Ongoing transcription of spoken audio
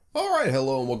Alright,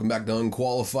 hello and welcome back to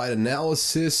Unqualified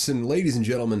Analysis. And ladies and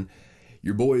gentlemen,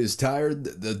 your boy is tired.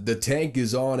 The tank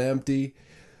is on empty.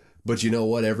 But you know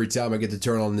what? Every time I get to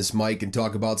turn on this mic and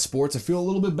talk about sports, I feel a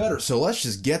little bit better. So let's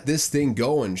just get this thing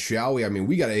going, shall we? I mean,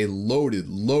 we got a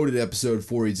loaded episode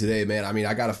for you today, man. I mean,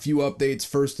 I got a few updates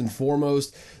first and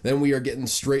foremost. Then we are getting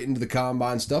straight into the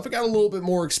combine stuff. It got a little bit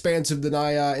more expansive than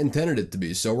I intended it to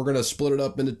be. So we're going to split it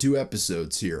up into two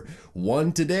episodes here.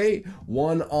 One today,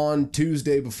 one on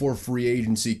Tuesday before free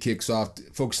agency kicks off.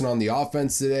 Focusing on the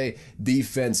offense today,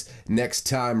 defense next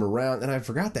time around. And I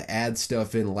forgot to add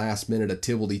stuff in last minute at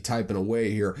Tivoli typing away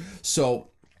here. So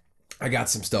I got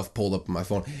some stuff pulled up on my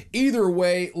phone. Either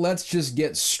way, let's just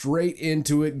get straight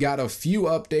into it. Got a few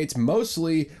updates,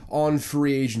 mostly on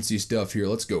free agency stuff here.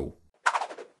 Let's go.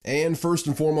 And first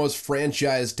and foremost,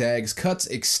 franchise tags, cuts,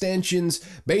 extensions,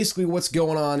 basically what's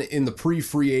going on in the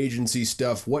pre-free agency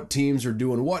stuff, what teams are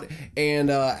doing what.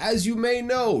 And as you may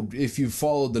know, if you've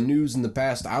followed the news in the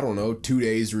past, 2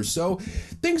 days or so,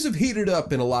 things have heated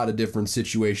up in a lot of different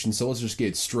situations. So let's just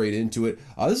get straight into it.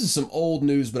 This is some old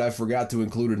news, but I forgot to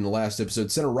include it in the last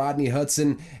episode. Center Rodney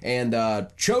Hudson and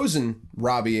chosen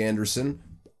Robbie Anderson.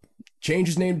 Changed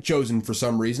his name to Chosen for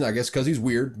some reason, I guess because he's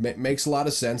weird. Makes a lot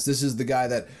of sense. This is the guy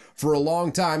that, for a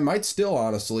long time, might still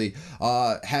honestly,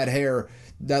 had hair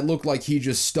that looked like he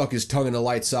just stuck his tongue in a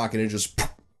light socket and it just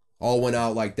all went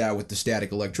out like that with the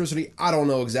static electricity. I don't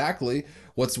know exactly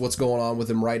what's going on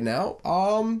with him right now,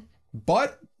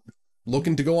 but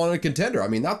looking to go on a contender. I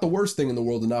mean, not the worst thing in the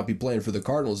world to not be playing for the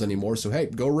Cardinals anymore. So, hey,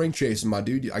 go ring chasing, my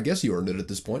dude. I guess you earned it at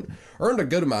this point. Earned a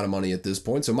good amount of money at this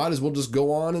point, so might as well just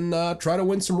go on and try to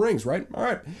win some rings, right? All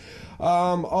right.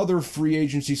 Other free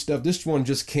agency stuff. This one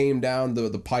just came down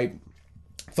the pipe.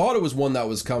 Thought it was one that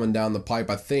was coming down the pipe,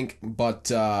 I think,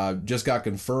 but just got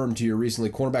confirmed here recently.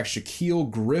 Cornerback Shaquill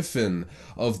Griffin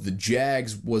of the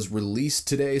Jags was released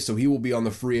today, so he will be on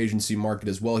the free agency market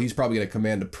as well. He's probably going to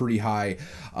command a pretty high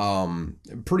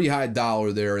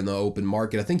dollar there in the open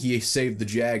market. I think he saved the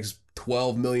Jags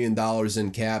 $12 million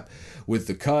in cap with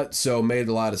the cut, so made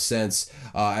a lot of sense,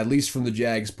 at least from the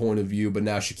Jags' point of view. But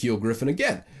now Shaquill Griffin,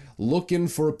 again, looking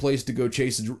for a place to go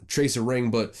chase a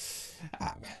ring, but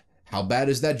how bad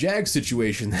is that Jags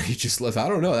situation that he just left? I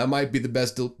don't know. That might be the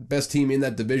best team in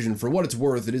that division. For what it's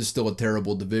worth, it is still a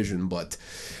terrible division, but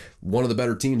one of the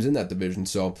better teams in that division.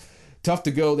 So tough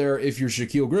to go there if you're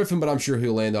Shaquill Griffin, but I'm sure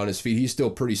he'll land on his feet. He's still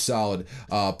pretty solid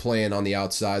playing on the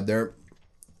outside there.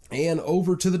 And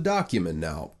over to the document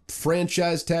now.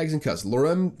 Franchise tags and cuts.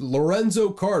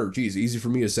 Lorenzo Carter, geez, easy for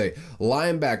me to say.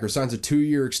 Linebacker signs a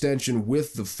 2-year extension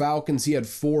with the Falcons. He had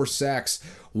 4 sacks,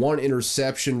 1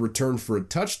 interception, returned for a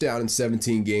touchdown in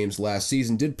 17 games last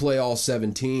season. Did play all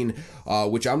 17,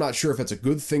 which I'm not sure if that's a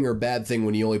good thing or bad thing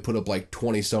when you only put up like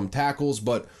 20-some tackles,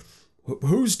 but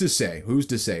who's to say? Who's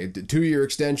to say? 2-year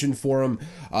extension for him.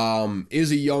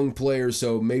 Is a young player,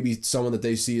 so maybe someone that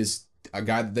they see as a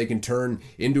guy that they can turn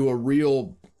into a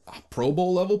real Pro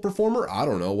Bowl level performer. I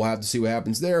don't know. We'll have to see what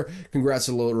happens there. Congrats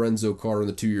to Lorenzo Carter on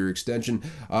the 2-year extension.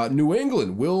 New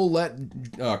England will let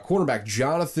cornerback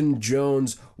Jonathan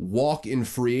Jones walk in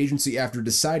free agency after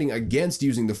deciding against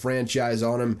using the franchise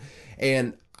on him.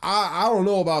 And I don't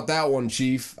know about that one,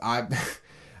 Chief.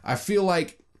 I feel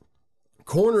like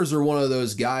corners are one of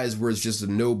those guys where it's just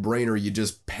a no-brainer. You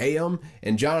just pay them.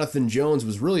 And Jonathan Jones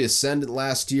was really ascendant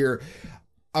last year.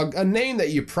 A name that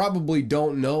you probably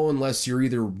don't know unless you're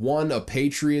either 1, a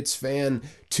Patriots fan,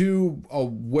 2,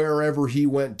 wherever he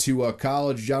went to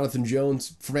college, Jonathan Jones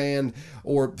fan,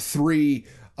 or 3,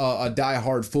 a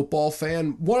diehard football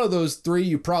fan. One of those 3,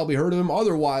 you probably heard of him.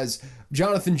 Otherwise,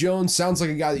 Jonathan Jones sounds like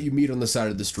a guy that you meet on the side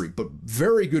of the street, but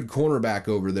very good cornerback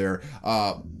over there.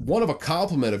 One of a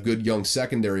complement of good young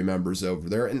secondary members over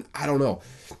there, and I don't know.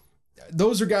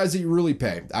 Those are guys that you really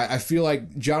pay. I feel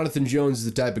like Jonathan Jones is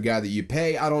the type of guy that you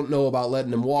pay. I don't know about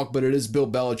letting him walk, but it is Bill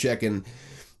Belichick, and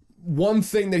one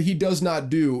thing that he does not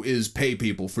do is pay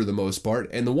people for the most part.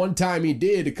 And the one time he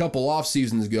did a couple off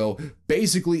seasons ago,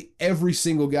 basically every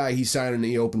single guy he signed in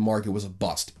the open market was a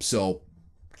bust. So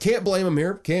can't blame him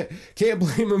here. Can't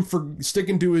blame him for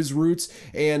sticking to his roots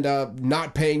and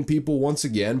not paying people once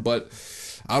again, but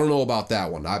I don't know about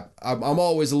that one. I'm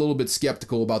always a little bit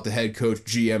skeptical about the head coach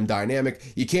GM dynamic.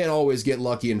 You can't always get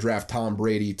lucky and draft Tom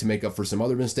Brady to make up for some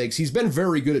other mistakes. He's been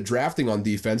very good at drafting on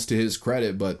defense, to his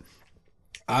credit, but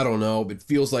I don't know. It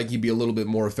feels like he'd be a little bit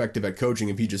more effective at coaching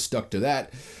if he just stuck to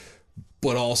that.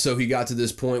 but also he got to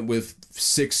this point with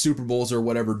 6 Super Bowls or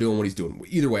whatever doing what he's doing.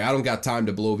 Either way, I don't got time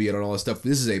to bloviate on all this stuff.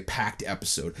 This is a packed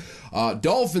episode.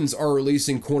 Dolphins are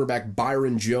releasing cornerback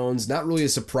Byron Jones. Not really a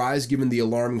surprise given the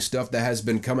alarming stuff that has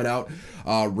been coming out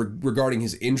regarding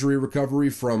his injury recovery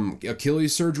from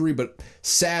Achilles surgery, but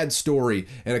sad story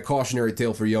and a cautionary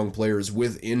tale for young players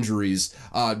with injuries,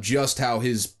 just how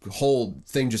his whole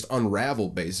thing just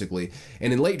unraveled basically.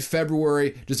 And in late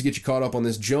February, just to get you caught up on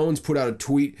this, Jones put out a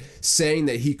tweet saying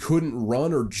that he couldn't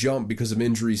run or jump because of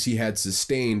injuries he had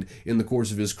sustained in the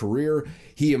course of his career.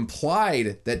 He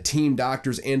implied that team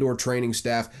doctors and or training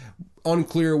staff,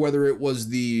 unclear whether it was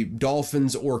the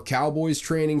Dolphins or Cowboys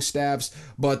training staffs,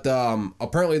 but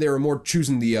apparently they were more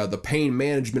choosing the pain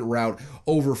management route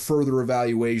over further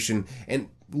evaluation, and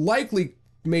likely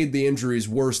made the injuries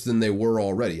worse than they were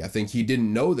already. I think he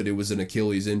didn't know that it was an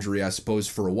Achilles injury, I suppose,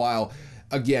 for a while.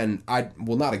 Again,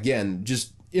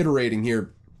 just iterating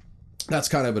here, that's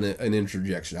kind of an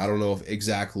interjection. I don't know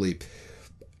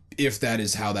if that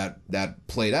is how that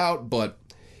played out, but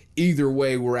either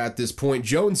way, we're at this point.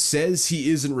 Jones says he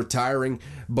isn't retiring,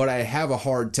 but I have a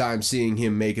hard time seeing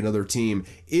him make another team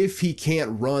if he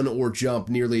can't run or jump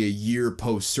nearly a year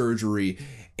post-surgery,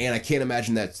 and I can't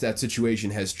imagine that situation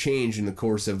has changed in the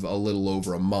course of a little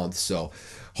over a month. So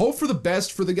hope for the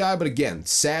best for the guy, but again,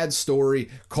 sad story,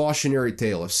 cautionary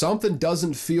tale. If something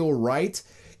doesn't feel right,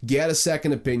 get a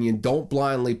second opinion. Don't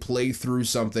blindly play through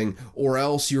something, or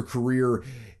else your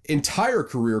entire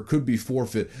career could be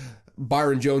forfeit.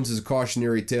 Byron Jones is a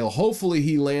cautionary tale. Hopefully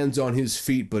he lands on his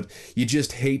feet, but you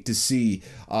just hate to see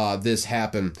this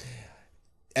happen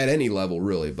at any level,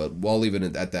 really, but I'll leave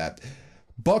it at that.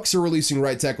 Bucks are releasing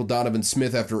right tackle Donovan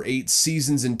Smith after 8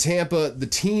 seasons in Tampa. The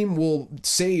team will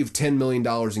save $10 million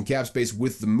in cap space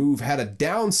with the move. Had a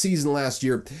down season last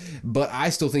year, but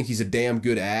I still think he's a damn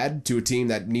good add to a team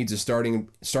that needs a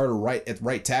starter right at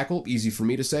right tackle. Easy for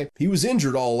me to say. He was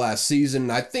injured all last season.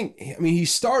 He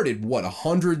started,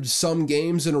 100-some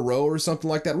games in a row or something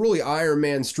like that. Really Iron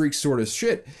Man streak sort of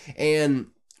shit. And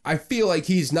I feel like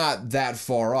he's not that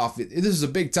far off. This is a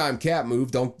big-time cap move.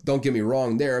 Don't get me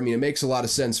wrong there. It makes a lot of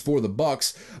sense for the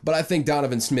Bucks, but I think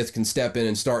Donovan Smith can step in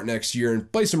and start next year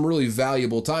and play some really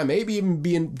valuable time, maybe even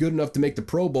being good enough to make the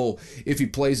Pro Bowl if he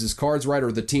plays his cards right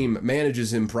or the team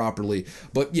manages him properly.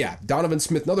 But yeah, Donovan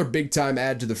Smith, another big-time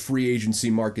add to the free agency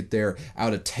market there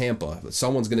out of Tampa.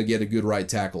 Someone's going to get a good right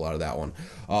tackle out of that one.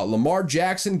 Lamar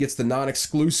Jackson gets the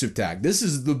non-exclusive tag. This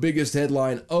is the biggest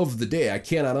headline of the day. I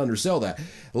cannot undersell that.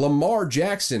 Lamar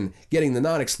Jackson getting the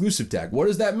non-exclusive tag. What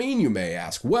does that mean, you may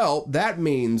ask? Well, that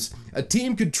means a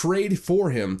team could trade for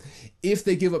him if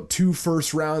they give up 2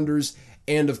 first-rounders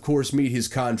and, of course, meet his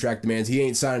contract demands. He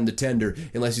ain't signing the tender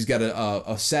unless he's got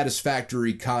a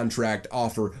satisfactory contract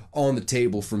offer on the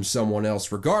table from someone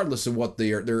else, regardless of what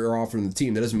they're offering the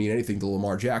team. That doesn't mean anything to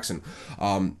Lamar Jackson.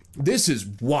 This is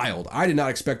wild. I did not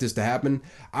expect this to happen.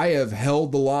 I have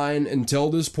held the line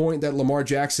until this point that Lamar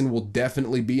Jackson will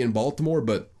definitely be in Baltimore,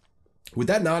 but with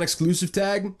that non-exclusive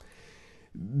tag,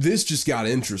 this just got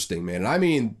interesting,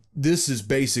 man. This is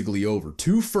basically over.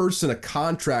 2 firsts and a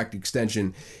contract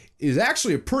extension is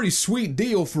actually a pretty sweet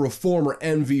deal for a former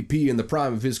MVP in the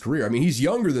prime of his career. He's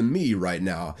younger than me right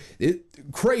now.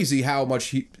 Crazy how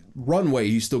much runway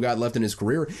he's still got left in his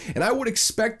career, and I would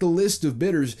expect the list of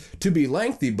bidders to be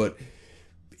lengthy, but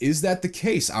is that the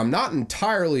case? I'm not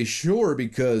entirely sure,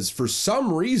 because for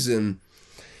some reason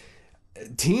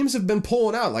teams have been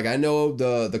pulling out. Like, I know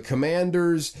the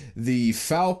Commanders, the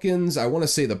Falcons, I want to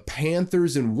say the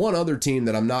Panthers, and one other team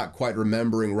that I'm not quite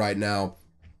remembering right now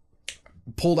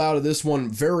pulled out of this one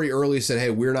very early, said, hey,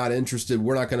 we're not interested.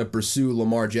 We're not going to pursue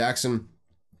Lamar Jackson.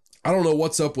 I don't know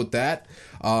what's up with that.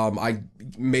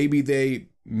 Maybe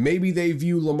they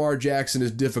view Lamar Jackson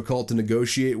as difficult to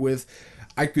negotiate with.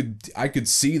 I could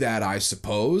see that, I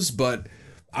suppose, but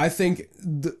I think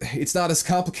it's not as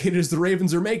complicated as the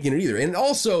Ravens are making it either. And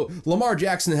also, Lamar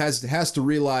Jackson has to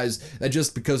realize that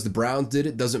just because the Browns did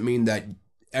it doesn't mean that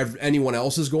anyone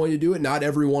else is going to do it. Not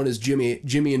everyone is Jimmy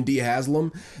and Dee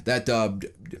Haslam. That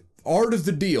Art of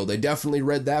the Deal, they definitely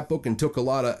read that book and took a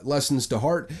lot of lessons to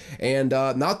heart, and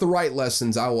not the right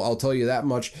lessons, I'll tell you that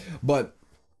much. But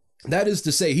that is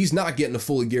to say, he's not getting a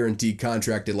fully guaranteed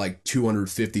contract at like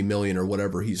 $250 million or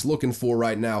whatever he's looking for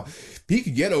right now. He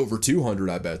could get over 200,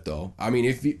 I bet, though.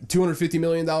 If $250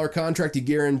 million contract,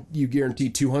 you guarantee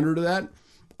 200 of that,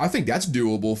 I think that's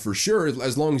doable for sure,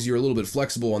 as long as you're a little bit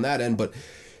flexible on that end. But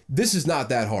this is not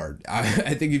that hard.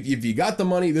 I think if you got the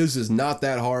money, this is not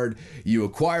that hard. You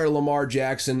acquire Lamar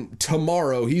Jackson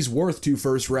tomorrow. He's worth 2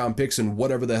 first-round picks and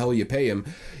whatever the hell you pay him.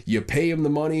 You pay him the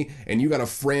money, and you got a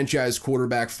franchise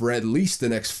quarterback for at least the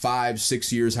next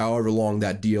 5-6 years, however long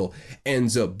that deal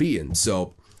ends up being.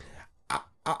 So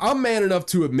I'm man enough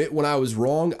to admit when I was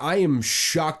wrong. I am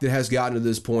shocked it has gotten to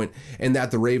this point and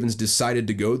that the Ravens decided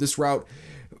to go this route.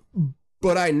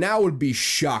 But I now would be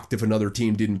shocked if another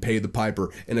team didn't pay the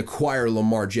piper and acquire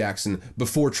Lamar Jackson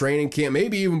before training camp,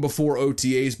 maybe even before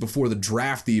OTAs, before the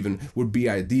draft even would be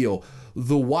ideal.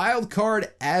 The wild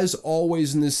card, as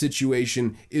always in this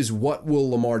situation, is what will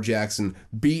Lamar Jackson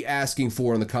be asking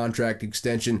for in the contract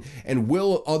extension, and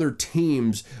will other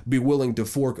teams be willing to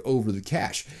fork over the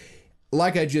cash?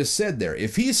 Like I just said there,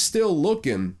 if he's still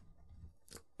looking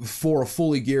for a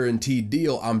fully guaranteed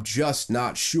deal, I'm just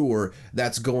not sure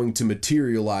that's going to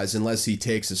materialize unless he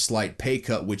takes a slight pay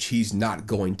cut, which he's not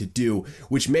going to do,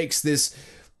 which makes this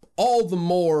all the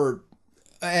more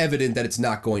evident that it's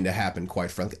not going to happen, quite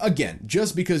frankly. Again,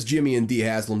 just because Jimmy and D.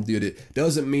 Haslam did it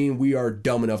doesn't mean we are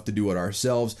dumb enough to do it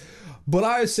ourselves. But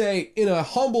I say, in a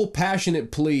humble,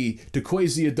 passionate plea to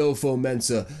Kwesi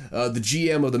Adofo-Mensah, the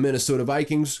GM of the Minnesota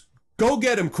Vikings, go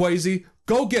get him, Kwesi.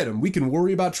 Go get him. We can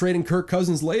worry about trading Kirk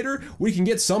Cousins later. We can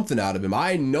get something out of him.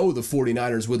 I know the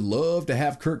 49ers would love to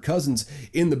have Kirk Cousins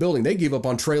in the building. They gave up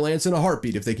on Trey Lance in a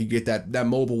heartbeat if they could get that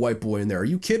mobile white boy in there. Are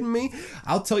you kidding me?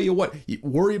 I'll tell you what,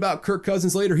 worry about Kirk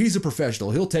Cousins later. He's a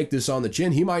professional. He'll take this on the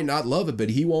chin. He might not love it,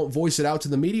 but he won't voice it out to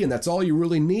the media, and that's all you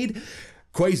really need.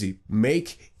 Kwesi,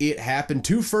 make it happen.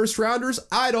 2 first-rounders?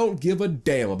 I don't give a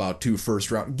damn about 2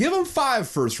 first-rounders. Give them 5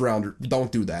 first-rounders.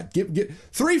 Don't do that. Get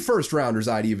 3 first-rounders,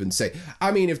 I'd even say.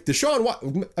 I mean, if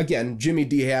again, Jimmy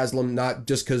D. Haslam, not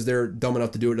just because they're dumb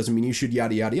enough to do it doesn't mean you should,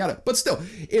 yada, yada, yada. But still,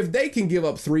 if they can give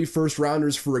up 3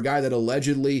 first-rounders for a guy that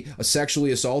allegedly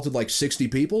sexually assaulted like 60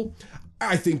 people,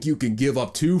 I think you can give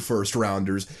up 2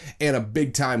 first-rounders and a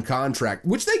big-time contract,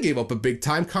 which they gave up a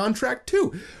big-time contract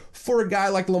too, for a guy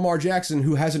like Lamar Jackson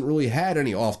who hasn't really had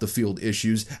any off-the-field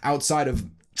issues outside of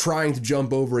trying to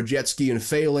jump over a jet ski and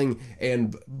failing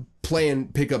and playing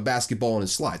pickup basketball in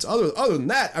his slides. Other than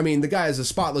that, I mean, the guy has a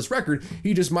spotless record.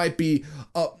 He just might be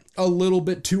a little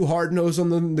bit too hard-nosed on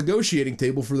the negotiating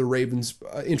table for the Ravens'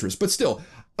 interest. But still,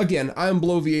 again, I'm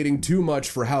bloviating too much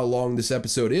for how long this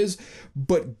episode is,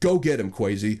 but go get him,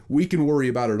 Kwesi. We can worry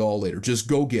about it all later. Just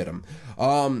go get him.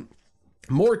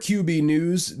 More QB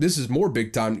news. This is more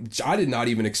big time. I did not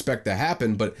even expect to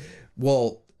happen, but,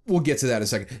 well, we'll get to that in a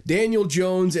second. Daniel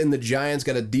Jones and the Giants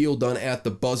got a deal done at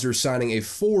the buzzer, signing a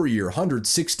 4-year,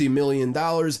 $160 million.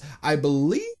 I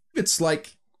believe it's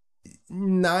like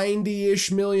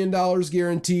 $90-ish million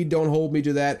guaranteed. Don't hold me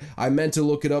to that. I meant to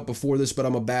look it up before this, but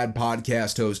I'm a bad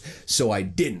podcast host, so I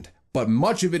didn't. But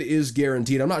much of it is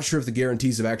guaranteed. I'm not sure if the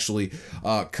guarantees have actually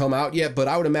come out yet, but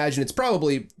I would imagine it's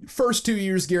probably first 2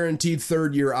 years guaranteed,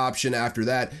 3rd year option after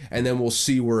that, and then we'll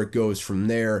see where it goes from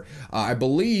there. I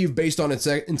believe based on its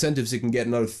incentives, it can get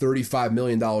another $35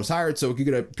 million hired, so it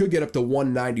could get up to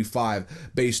 $195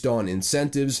 based on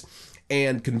incentives.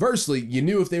 And conversely, you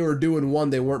knew if they were doing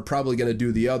one, they weren't probably going to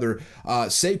do the other.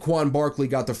 Saquon Barkley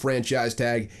got the franchise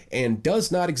tag and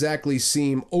does not exactly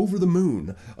seem over the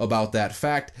moon about that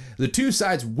fact. The two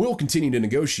sides will continue to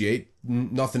negotiate.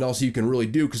 Nothing else you can really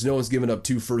do because no one's given up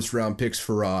 2 first-round picks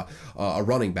for a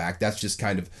running back. That's just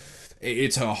kind of...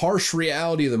 It's a harsh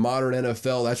reality of the modern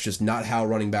NFL. That's just not how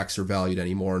running backs are valued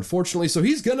anymore, unfortunately. So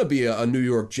he's going to be a New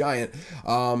York Giant.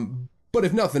 But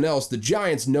if nothing else, the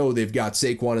Giants know they've got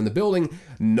Saquon in the building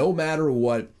no matter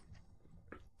what.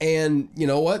 And you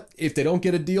know what? If they don't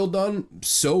get a deal done,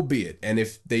 so be it. And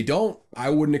if they don't, I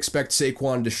wouldn't expect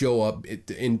Saquon to show up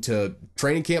into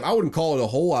training camp. I wouldn't call it a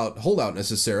holdout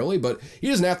necessarily, but he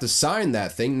doesn't have to sign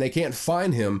that thing. They can't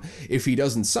fine him if he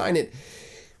doesn't sign it.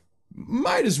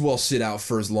 Might as well sit out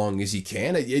for as long as he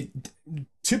can.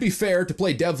 To be fair, to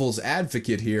play devil's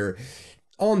advocate here,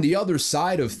 on the other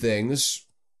side of things,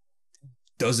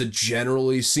 does it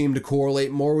generally seem to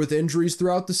correlate more with injuries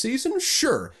throughout the season?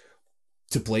 Sure.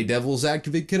 To play devil's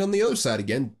advocate on the other side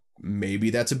again,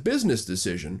 maybe that's a business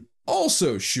decision.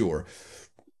 Also sure.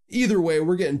 Either way,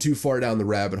 we're getting too far down the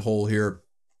rabbit hole here.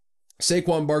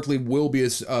 Saquon Barkley will be,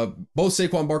 both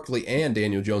Saquon Barkley and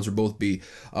Daniel Jones will both be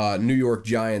New York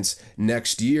Giants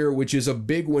next year, which is a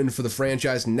big win for the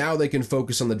franchise. Now they can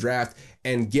focus on the draft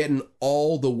and getting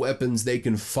all the weapons they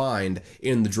can find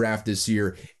in the draft this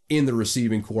year in the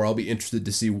receiving core. I'll be interested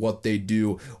to see what they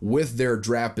do with their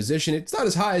draft position. It's not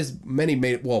as high as many,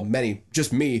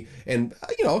 just me and,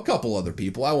 a couple other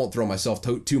people. I won't throw myself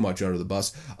too much under the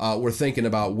bus. We're thinking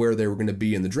about where they were going to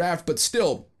be in the draft, but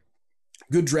still,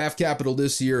 good draft capital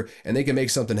this year, and they can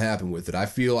make something happen with it. I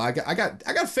feel I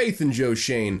got faith in Joe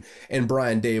Schoen and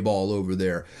Brian Daboll over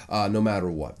there, no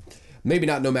matter what. Maybe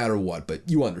not no matter what, but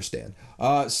you understand.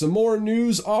 Some more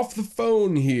news off the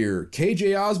phone here.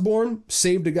 KJ Osborne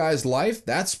saved a guy's life.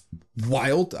 That's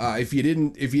wild. If you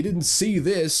didn't see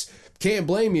this, can't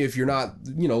blame you if you're not,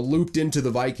 looped into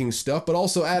the Vikings stuff. But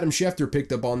also Adam Schefter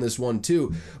picked up on this one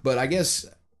too. But I guess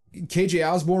KJ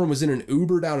Osborne was in an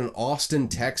Uber down in Austin,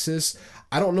 Texas.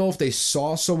 I don't know if they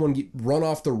saw someone run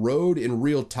off the road in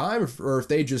real time or if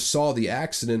they just saw the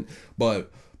accident,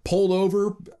 but pulled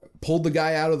over, pulled the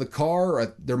guy out of the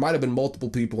car. There might have been multiple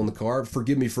people in the car.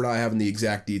 Forgive me for not having the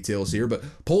exact details here, but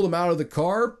pulled him out of the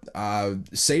car,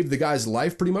 saved the guy's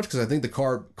life pretty much because I think the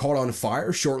car caught on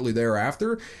fire shortly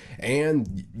thereafter.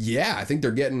 And yeah, I think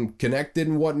they're getting connected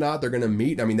and whatnot. They're going to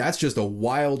meet. I mean, that's just a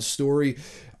wild story.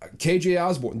 KJ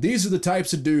Osborne, these are the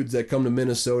types of dudes that come to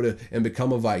Minnesota and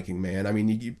become a Viking, man. I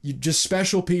mean, you just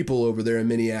special people over there in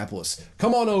Minneapolis.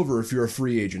 Come on over if you're a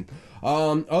free agent.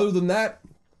 Other than that,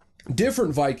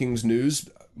 different Vikings news,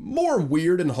 more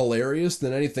weird and hilarious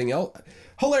than anything else.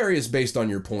 Hilarious based on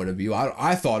your point of view.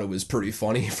 I thought it was pretty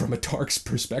funny from a Dark's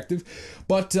perspective.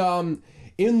 But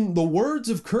in the words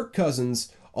of Kirk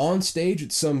Cousins, on stage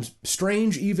at some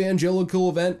strange evangelical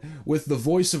event with the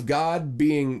voice of God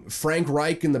being Frank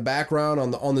Reich in the background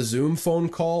on the Zoom phone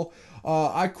call,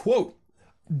 I quote,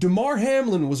 "Damar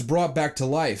Hamlin was brought back to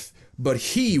life, but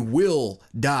he will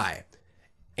die."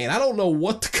 And I don't know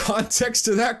what the context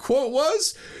of that quote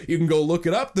was. You can go look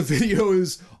it up. The video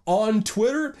is on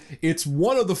Twitter. It's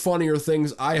one of the funnier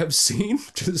things I have seen.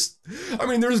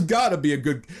 There's got to be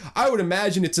I would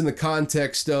imagine it's in the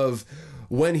context of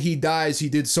when he dies, he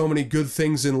did so many good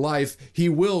things in life, he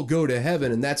will go to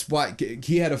heaven. And that's why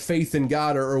he had a faith in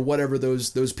God or whatever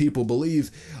those people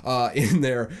believe in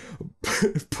there.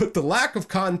 But the lack of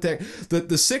context, the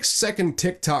 6-second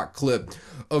TikTok clip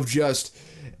of just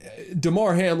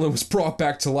Damar Hamlin was brought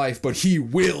back to life, but he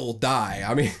will die.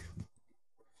 I mean,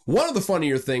 one of the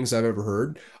funnier things I've ever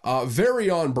heard. Very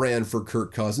on brand for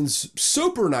Kirk Cousins.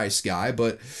 Super nice guy,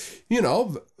 but,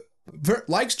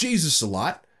 likes Jesus a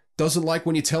lot. Doesn't like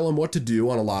when you tell him what to do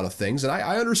on a lot of things, and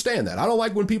I understand that. I don't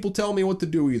like when people tell me what to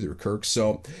do either, Kirk,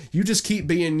 so you just keep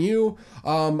being you.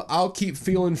 I'll keep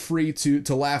feeling free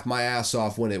to laugh my ass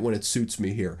off when it suits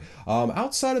me here.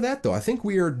 Outside of that, though, I think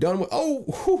we are done with...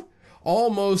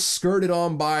 almost skirted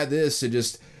on by this and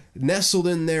just nestled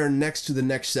in there next to the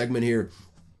next segment here.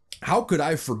 How could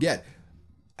I forget?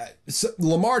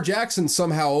 Lamar Jackson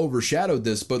somehow overshadowed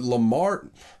this, but Lamar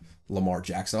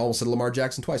Jackson, I almost said Lamar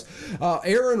Jackson twice.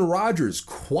 Aaron Rodgers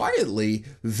quietly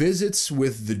visits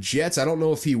with the Jets. I don't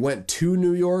know if he went to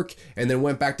New York and then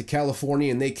went back to California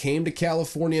and they came to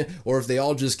California, or if they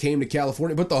all just came to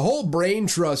California, but the whole brain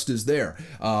trust is there.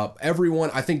 Everyone,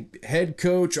 I think head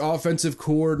coach, offensive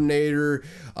coordinator,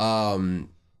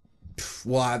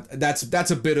 well,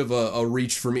 that's a bit of a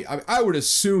reach for me. I would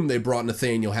assume they brought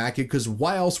Nathaniel Hackett, because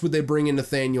why else would they bring in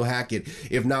Nathaniel Hackett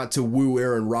if not to woo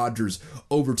Aaron Rodgers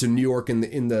over to New York in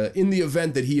the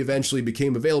event that he eventually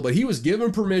became available? But he was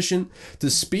given permission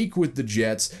to speak with the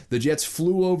Jets. The Jets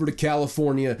flew over to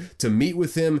California to meet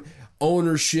with him.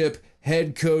 Ownership,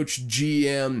 head coach,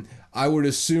 GM. I would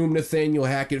assume Nathaniel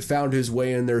Hackett found his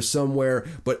way in there somewhere,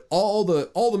 but all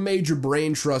the major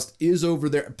brain trust is over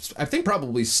there. I think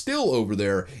probably still over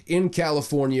there in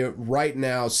California right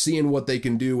now, seeing what they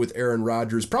can do with Aaron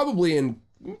Rodgers, probably in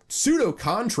pseudo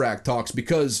contract talks,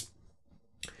 because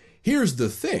here's the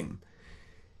thing.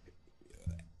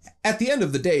 At the end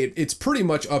of the day, it's pretty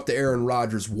much up to Aaron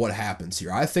Rodgers what happens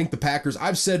here. I think the Packers,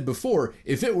 I've said before,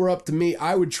 if it were up to me,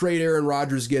 I would trade Aaron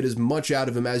Rodgers, get as much out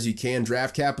of him as you can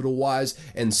draft capital-wise,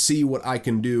 and see what I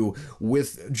can do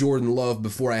with Jordan Love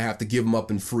before I have to give him up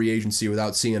in free agency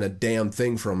without seeing a damn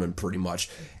thing from him, pretty much.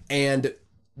 And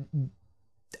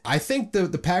I think the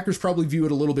Packers probably view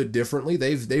it a little bit differently.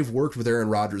 They've worked with Aaron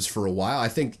Rodgers for a while. I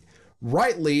think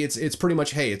rightly, it's pretty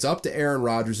much, hey, it's up to Aaron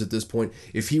Rodgers at this point.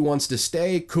 If he wants to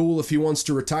stay, cool. If he wants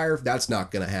to retire, that's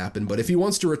not going to happen. But if he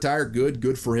wants to retire,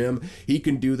 good for him. He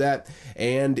can do that.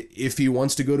 And if he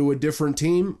wants to go to a different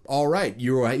team, all right,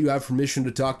 you have permission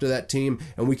to talk to that team,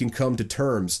 and we can come to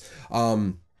terms.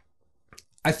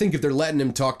 I think if they're letting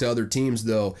him talk to other teams,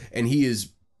 though, and he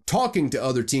is talking to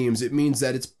other teams, it means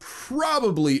that it's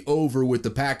probably over with the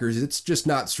Packers. It's just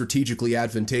not strategically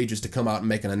advantageous to come out and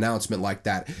make an announcement like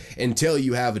that until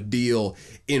you have a deal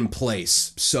in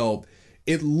place. So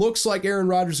it looks like Aaron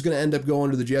Rodgers is going to end up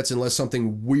going to the Jets unless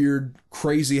something weird,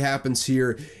 crazy happens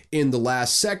here in the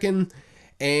last second.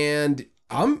 And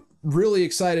I'm really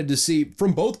excited to see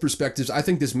from both perspectives. I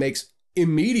think this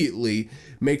immediately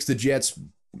makes the Jets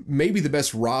maybe the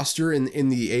best roster in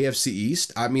the AFC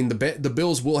East. I mean, the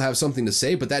Bills will have something to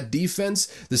say, but that defense,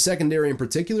 the secondary in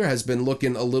particular, has been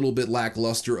looking a little bit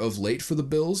lackluster of late for the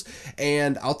Bills.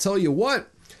 And I'll tell you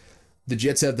what, the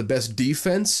Jets have the best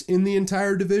defense in the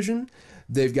entire division.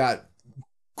 They've got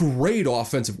great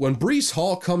offensive. When Breece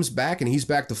Hall comes back and he's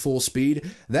back to full speed,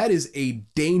 that is a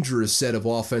dangerous set of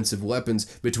offensive weapons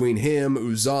between him,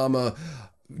 Uzama,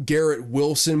 Garrett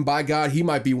Wilson. By God, he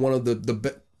might be one of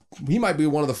he might be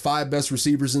one of the 5 best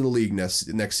receivers in the league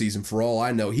next season, for all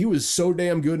I know. He was so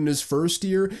damn good in his first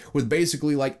year with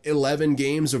basically like 11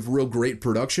 games of real great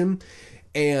production.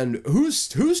 And who's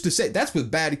to say? That's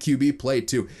with bad QB play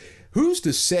too. Who's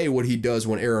to say what he does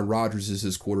when Aaron Rodgers is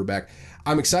his quarterback?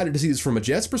 I'm excited to see this from a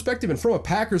Jets perspective, and from a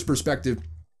Packers perspective.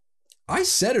 I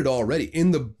said it already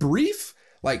in the brief,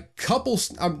 like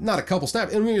not a couple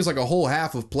snaps. I mean, it was like a whole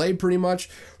half of play pretty much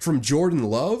from Jordan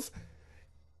Love.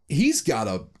 He's got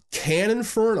a cannon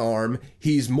for an arm.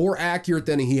 He's more accurate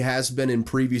than he has been in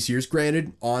previous years.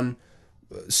 Granted, on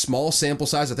small sample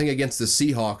size, I think against the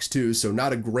Seahawks too, so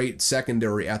not a great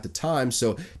secondary at the time.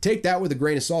 So take that with a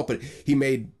grain of salt, but he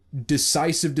made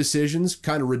decisive decisions,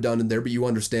 kind of redundant there, but you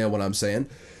understand what I'm saying.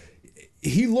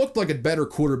 He looked like a better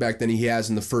quarterback than he has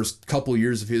in the first couple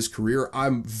years of his career.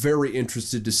 I'm very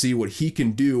interested to see what he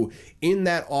can do in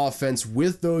that offense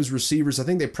with those receivers. I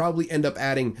think they probably end up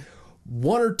adding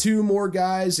 1 or 2 more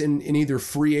guys in either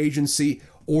free agency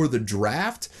or the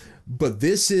draft. But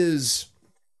this is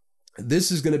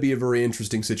going to be a very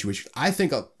interesting situation. I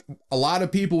think a lot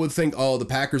of people would think, oh, the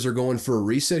Packers are going for a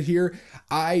reset here.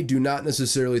 I do not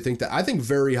necessarily think that. I think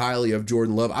very highly of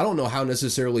Jordan Love. I don't know how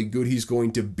necessarily good he's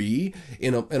going to be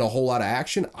in a whole lot of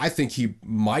action. I think he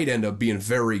might end up being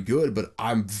very good, but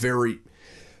I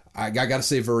got to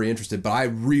say very interested. But I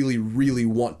really, really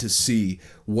want to see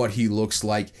what he looks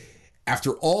like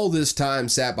after all this time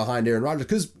sat behind Aaron Rodgers,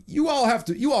 because you all have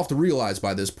to realize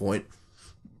by this point,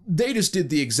 they just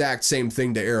did the exact same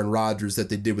thing to Aaron Rodgers that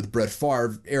they did with Brett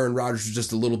Favre. Aaron Rodgers was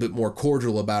just a little bit more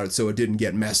cordial about it, so it didn't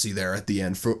get messy there at the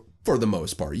end for the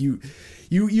most part. I don't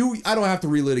have to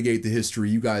relitigate the history.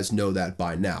 You guys know that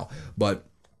by now. But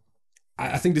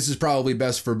I think this is probably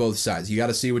best for both sides. You got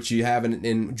to see what you have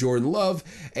in Jordan Love,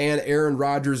 and Aaron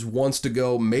Rodgers wants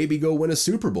to maybe go win a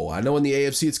Super Bowl. I know in the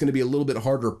AFC it's going to be a little bit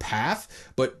harder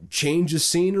path, but change of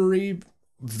scenery,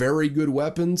 very good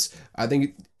weapons. I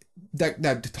think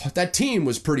that team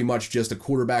was pretty much just a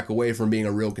quarterback away from being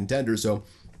a real contender. So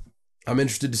I'm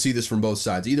interested to see this from both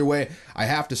sides. Either way, I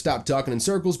have to stop talking in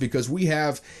circles because we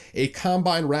have a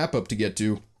combine wrap-up to get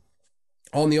to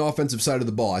on the offensive side of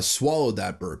the ball. I swallowed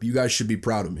that burp. You guys should be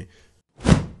proud of me.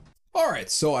 All right,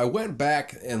 so I went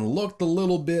back and looked a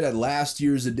little bit at last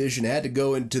year's edition. I had to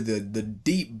go into the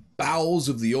deep bowels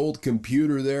of the old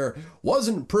computer there.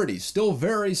 Wasn't pretty. Still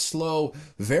very slow,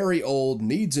 very old,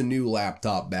 needs a new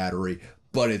laptop battery,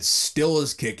 but it still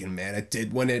is kicking, man. It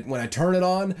did when I turn it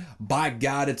on, by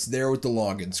God, it's there with the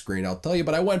login screen, I'll tell you.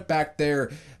 But I went back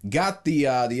there, got the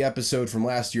episode from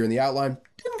last year in the outline.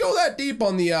 Didn't go that deep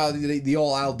on the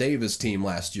all Al Davis team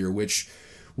last year, which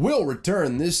will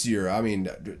return this year. I mean,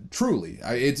 truly,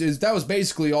 that was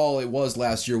basically all it was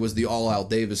last year, was the all Al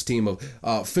Davis team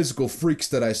of physical freaks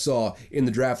that I saw in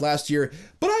the draft last year.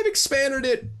 But I've expanded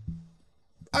it,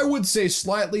 I would say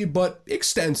slightly, but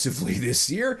extensively this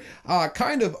year.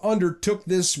 Kind of undertook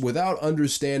this without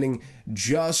understanding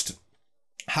just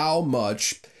how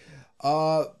much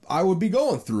I would be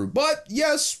going through. But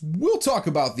yes, we'll talk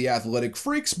about the athletic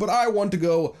freaks, but I want to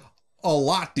go a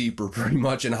lot deeper pretty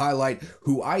much and highlight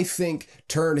who I think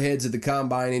turned heads at the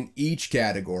combine in each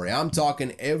category. I'm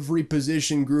talking every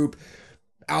position group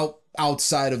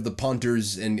outside of the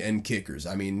punters and kickers.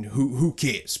 I mean, who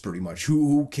cares pretty much?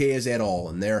 Who cares at all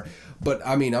in there? But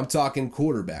I mean, I'm talking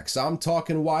quarterbacks. I'm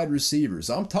talking wide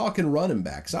receivers. I'm talking running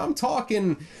backs. I'm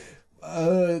talking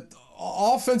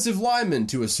offensive linemen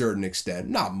to a certain extent.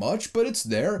 Not much, but it's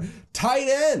there. Tight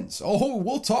ends. Oh,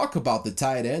 we'll talk about the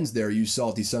tight ends there, you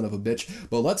salty son of a bitch.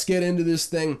 But let's get into this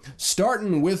thing,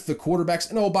 starting with the quarterbacks.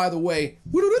 And oh, by the way,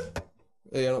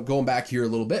 going back here a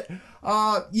little bit.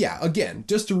 Again,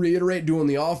 just to reiterate, doing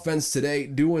the offense today,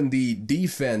 doing the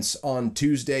defense on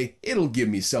Tuesday. It'll give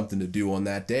me something to do on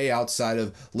that day outside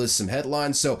of list some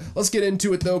headlines. So let's get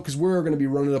into it though, because we're going to be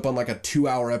running up on like a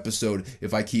 2-hour episode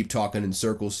if I keep talking in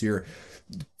circles here.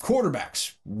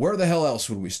 Quarterbacks. Where the hell else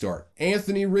would we start?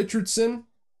 Anthony Richardson,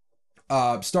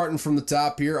 starting from the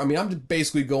top here. I mean, I'm just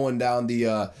basically going down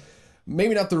the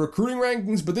maybe not the recruiting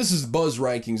rankings, but this is buzz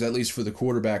rankings, at least for the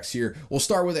quarterbacks here. We'll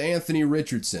start with Anthony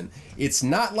Richardson. It's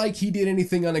not like he did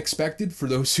anything unexpected for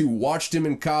those who watched him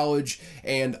in college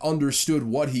and understood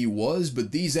what he was,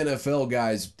 but these NFL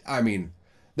guys, I mean,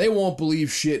 They won't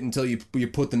believe shit until you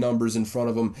put the numbers in front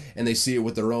of them and they see it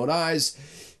with their own eyes.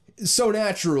 So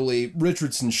naturally,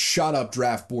 Richardson shot up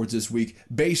draft boards this week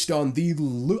based on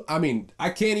I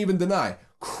can't even deny,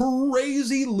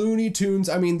 crazy Looney Tunes.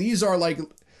 I mean, these are like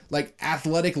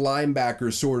athletic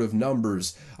linebacker sort of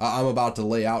numbers I'm about to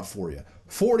lay out for you.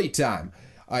 40 time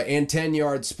and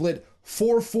 10-yard split.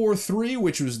 4.43,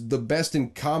 which was the best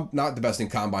in not the best in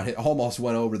combine. It almost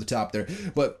went over the top there,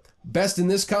 but best in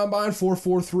this combine.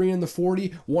 4.43 in the 40.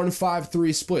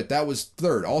 1.53 split. That was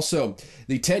third. Also,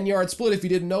 the 10-yard split, if you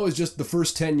didn't know, is just the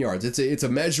first 10 yards. It's a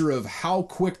measure of how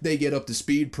quick they get up to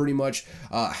speed. Pretty much,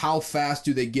 how fast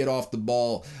do they get off the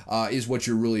ball is what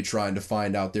you're really trying to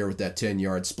find out there with that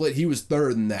 10-yard split. He was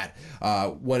third in that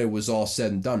when it was all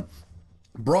said and done.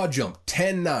 Broad jump,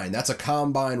 10.9. That's a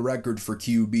combine record for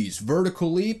QBs.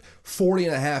 Vertical leap,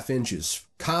 40.5 inches.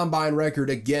 Combine record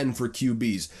again for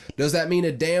QBs. Does that mean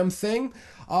a damn thing?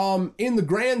 In the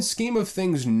grand scheme of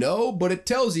things, no, but it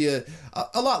tells you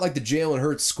a lot like the Jalen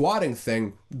Hurts squatting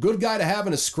thing. Good guy to have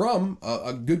in a scrum,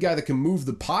 a good guy that can move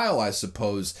the pile, I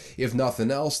suppose, if nothing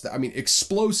else. I mean,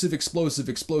 explosive,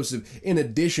 in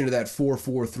addition to that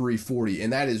 4.43 40,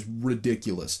 and that is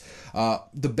ridiculous.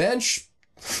 The bench...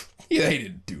 Yeah, they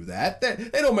didn't do that.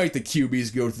 They don't make the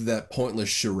QBs go through that pointless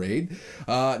charade.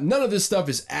 None of this stuff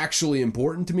is actually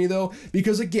important to me, though,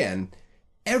 because, again,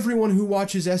 everyone who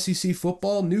watches SEC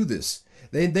football knew this.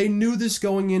 They knew this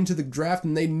going into the draft,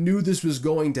 and they knew this was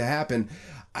going to happen.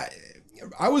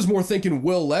 I was more thinking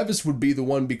Will Levis would be the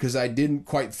one because I didn't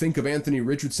quite think of Anthony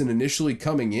Richardson initially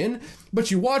coming in, but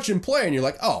you watch him play and you're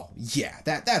like, oh yeah,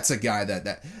 that's a guy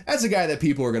that's a guy that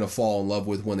people are going to fall in love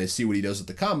with when they see what he does at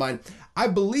the combine. I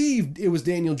believe it was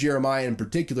Daniel Jeremiah in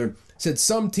particular said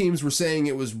some teams were saying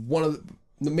it was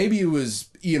maybe it was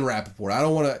Ian Rappaport. I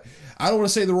don't want to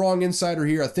say the wrong insider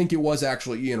here. I think it was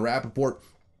actually Ian Rappaport.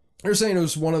 They're saying it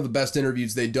was one of the best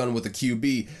interviews they'd done with a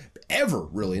QB ever,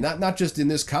 really. Not just in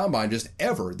this combine, just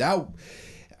ever. That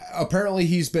apparently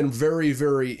he's been very,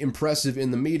 very impressive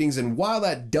in the meetings, and while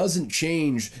that doesn't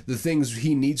change the things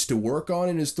he needs to work on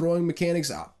in his throwing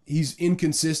mechanics, he's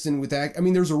inconsistent with that. I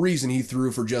mean, there's a reason he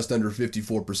threw for just under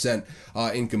 54%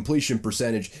 in completion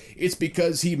percentage. It's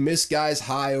because he missed guys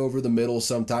high over the middle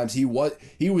sometimes. He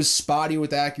was spotty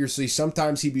with accuracy.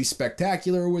 Sometimes he'd be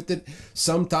spectacular with it.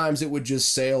 Sometimes it would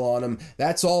just sail on him.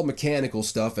 That's all mechanical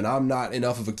stuff, and I'm not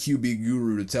enough of a QB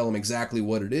guru to tell him exactly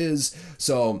what it is.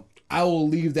 So I will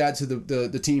leave that to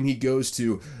the team he goes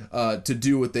to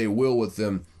do what they will with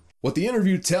them. What the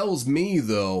interview tells me,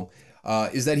 though,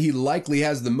 is that he likely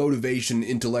has the motivation,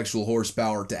 intellectual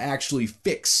horsepower to actually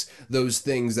fix those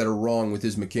things that are wrong with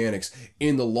his mechanics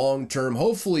in the long term,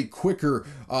 hopefully quicker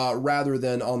rather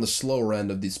than on the slower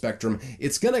end of the spectrum.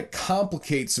 It's going to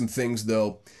complicate some things,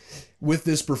 though, with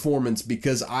this performance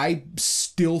because I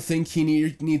still think he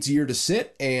needs a year to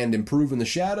sit and improve in the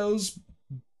shadows.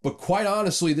 But quite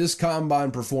honestly, this combine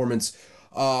performance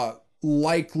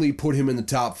likely put him in the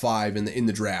top 5 in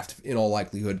the draft, in all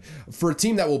likelihood. For a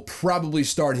team that will probably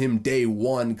start him day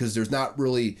one, because there's not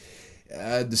really...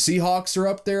 the Seahawks are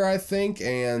up there, I think,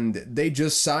 and they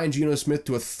just signed Geno Smith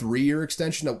to a 3-year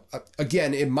extension. Now,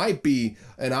 again, it might be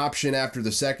an option after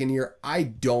the second year. I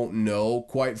don't know,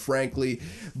 quite frankly,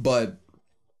 but...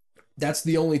 that's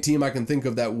the only team I can think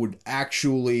of that would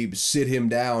actually sit him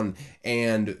down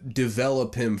and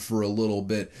develop him for a little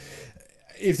bit.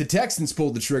 If the Texans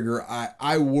pulled the trigger,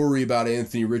 I worry about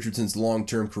Anthony Richardson's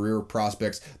long-term career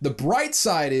prospects. The bright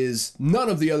side is none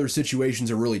of the other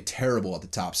situations are really terrible at the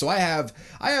top. So I have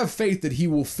faith that he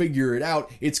will figure it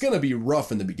out. It's going to be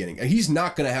rough in the beginning. He's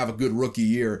not going to have a good rookie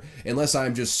year unless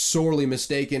I'm just sorely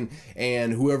mistaken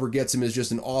and whoever gets him is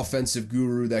just an offensive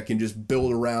guru that can just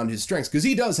build around his strengths. Because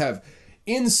he does have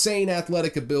insane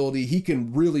athletic ability. He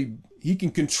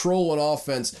can control an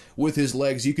offense with his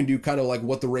legs. You can do kind of like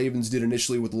what the Ravens did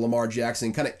initially with Lamar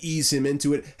Jackson, kind of ease him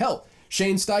into it. Hell,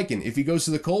 Shane Steichen, if he goes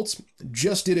to the Colts,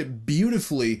 just did it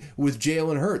beautifully with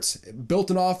Jalen Hurts.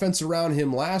 Built an offense around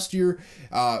him last year,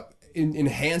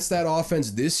 enhance that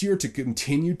offense this year to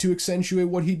continue to accentuate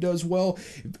what he does well.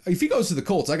 If he goes to the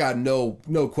Colts, I got no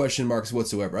question marks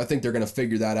whatsoever. I think they're going to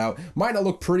figure that out. Might not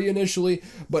look pretty initially,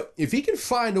 but if he can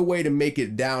find a way to make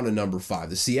it down to number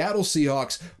 5, the Seattle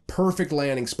Seahawks, perfect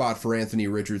landing spot for Anthony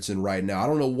Richardson right now. I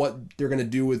don't know what they're going to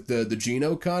do with the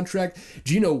Geno contract.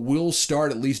 Geno will start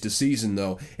at least a season,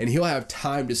 though, and he'll have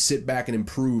time to sit back and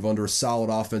improve under a solid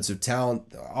offensive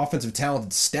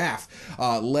talented staff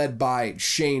led by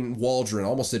Shane Waldron.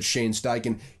 Almost said Shane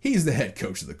Steichen. He's the head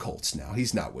coach of the Colts now.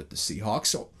 He's not with the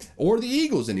Seahawks or the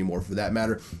Eagles anymore, for that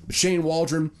matter. But Shane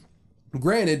Waldron,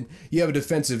 Granted, you have a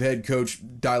defensive head coach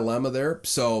dilemma there,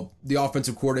 so the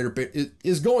offensive coordinator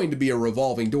is going to be a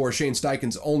revolving door. Shane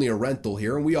Steichen's only a rental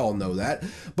here, and we all know that.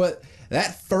 But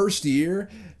that first year,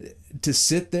 to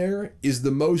sit there is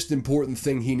the most important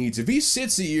thing he needs. If he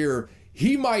sits a year,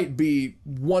 he might be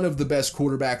one of the best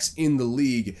quarterbacks in the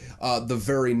league the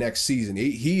very next season.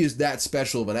 He is that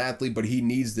special of an athlete, but he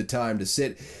needs the time to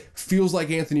sit. Feels like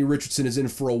Anthony Richardson is in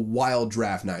for a wild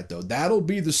draft night, though. That'll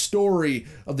be the story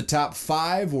of the top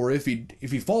 5, or if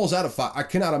he falls out of 5, I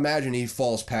cannot imagine he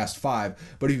falls past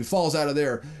 5, but if he falls out of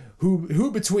there, who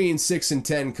between 6 and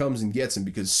 10 comes and gets him,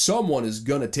 because someone is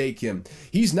going to take him.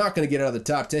 He's not going to get out of the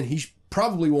top 10. He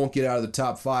probably won't get out of the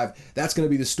top 5. That's going to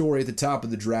be the story at the top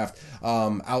of the draft,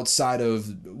 outside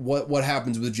of what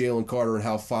happens with Jalen Carter and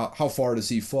how far does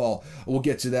he fall. We'll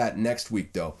get to that next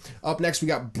week, though. Up next, we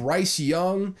got Bryce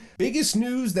Young. Biggest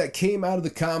news that came out of the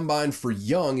combine for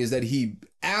Young is that he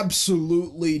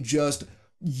absolutely just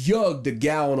yugged a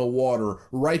gallon of water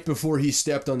right before he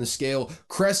stepped on the scale,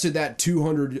 crested that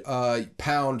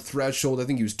 200-pound threshold. I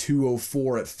think he was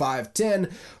 204 at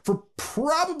 5'10", for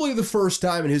probably the first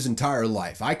time in his entire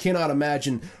life. I cannot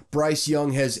imagine Bryce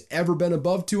Young has ever been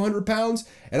above 200 pounds,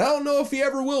 and I don't know if he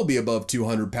ever will be above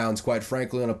 200 pounds, quite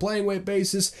frankly, on a playing weight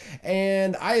basis,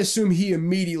 and I assume he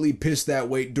immediately pissed that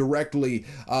weight directly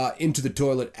into the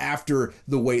toilet after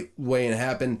the weigh-in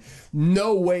happened.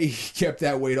 No way he kept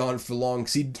that weight on for long,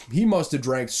 because he must have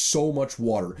drank so much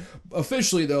water.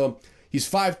 Officially, though, he's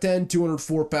 5'10",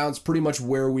 204 pounds, pretty much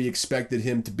where we expected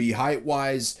him to be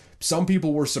height-wise. Some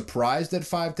people were surprised at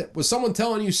 5'10". Was someone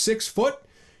telling you 6 foot?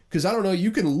 Because I don't know,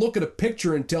 you can look at a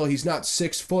picture and tell he's not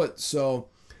 6 foot, so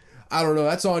I don't know.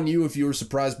 That's on you if you were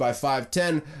surprised by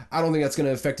 5'10". I don't think that's going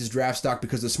to affect his draft stock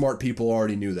because the smart people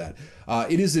already knew that.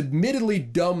 It is admittedly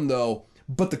dumb, though,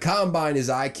 but the combine is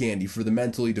eye candy for the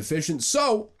mentally deficient,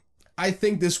 so I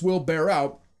think this will bear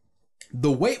out.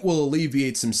 The weight will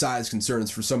alleviate some size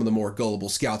concerns for some of the more gullible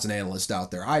scouts and analysts out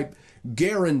there. I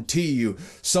guarantee you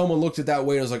someone looked at that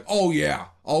weight and was like, oh yeah,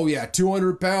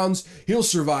 200 pounds, he'll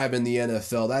survive in the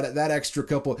NFL. That extra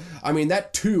couple, I mean,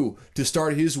 that 2 to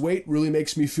start his weight really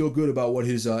makes me feel good about what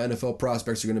his NFL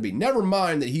prospects are going to be. Never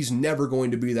mind that he's never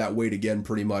going to be that weight again,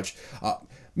 pretty much.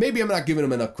 Maybe I'm not giving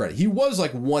him enough credit. He was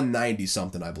like 190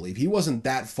 something, I believe. He wasn't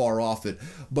that far off it,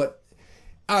 but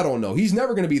I don't know. He's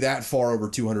never going to be that far over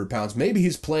 200 pounds. Maybe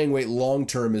his playing weight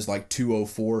long-term is like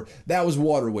 204. That was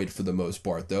water weight for the most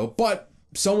part, though. But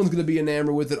someone's going to be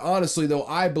enamored with it. Honestly, though,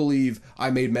 I believe I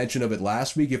made mention of it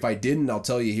last week. If I didn't, I'll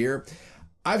tell you here.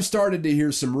 I've started to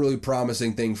hear some really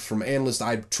promising things from analysts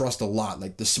I trust a lot,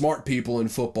 like the smart people in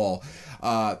football,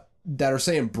 that are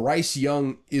saying Bryce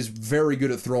Young is very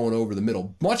good at throwing over the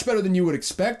middle. Much better than you would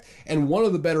expect, and one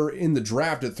of the better in the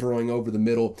draft at throwing over the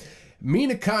middle.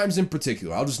 Mina Kimes in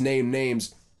particular, I'll just name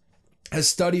names, has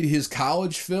studied his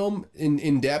college film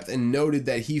in depth and noted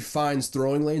that he finds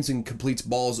throwing lanes and completes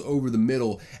balls over the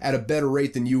middle at a better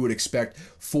rate than you would expect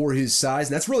for his size.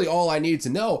 And that's really all I need to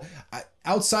know.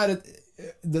 Outside of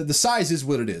the size is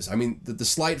what it is. I mean, the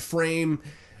slight frame,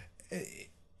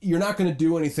 you're not going to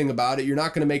do anything about it. You're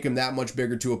not going to make him that much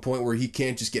bigger to a point where he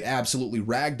can't just get absolutely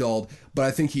ragdolled. But I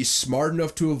think he's smart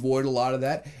enough to avoid a lot of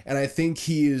that. And I think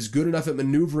he is good enough at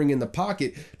maneuvering in the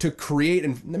pocket to create,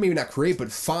 and maybe not create,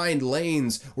 but find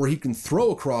lanes where he can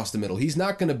throw across the middle. He's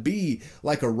not going to be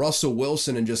like a Russell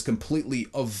Wilson and just completely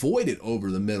avoid it over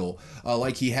the middle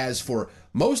like he has for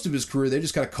most of his career. They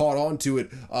just kind of caught on to it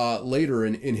later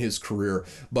in his career.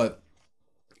 But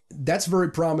that's very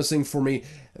promising for me.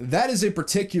 That is a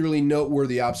particularly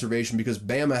noteworthy observation because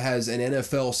Bama has an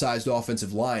NFL-sized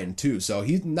offensive line too. So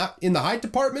he's not in the height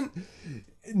department.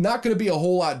 Not going to be a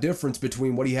whole lot difference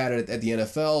between what he had at the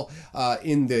NFL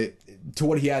to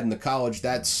what he had in the college.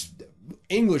 That's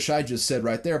English I just said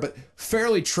right there, but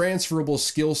fairly transferable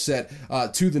skill set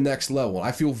to the next level.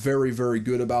 I feel very, very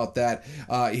good about that.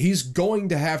 He's going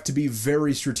to have to be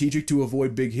very strategic to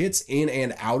avoid big hits in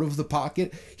and out of the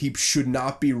pocket. He should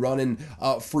not be running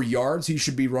for yards. He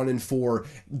should be running for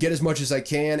get as much as I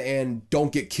can and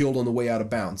don't get killed on the way out of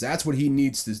bounds. That's what he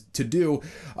needs to do.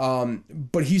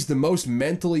 But he's the most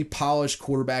mentally polished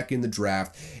quarterback in the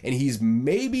draft, and he's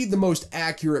maybe the most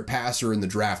accurate passer in the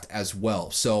draft as well.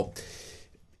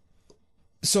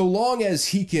 So long as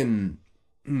he can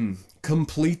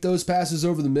complete those passes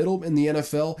over the middle in the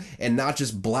NFL and not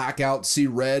just black out, see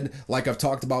red like I've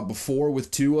talked about before with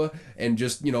Tua and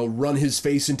just, run his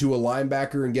face into a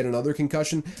linebacker and get another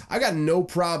concussion, I got no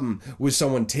problem with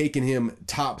someone taking him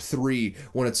top 3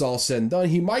 when it's all said and done.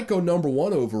 He might go number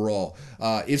 1 overall.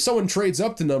 If someone trades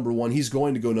up to number 1, he's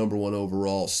going to go number 1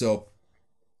 overall. So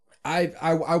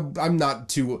I'm not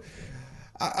too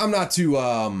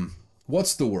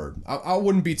what's the word? I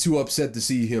wouldn't be too upset to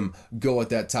see him go at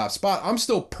that top spot. I'm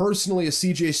still personally a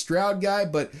CJ Stroud guy,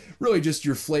 but really just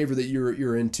your flavor that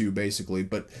you're into, basically.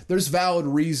 But there's valid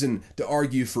reason to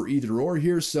argue for either or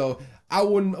here, so I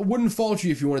wouldn't fault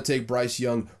you if you want to take Bryce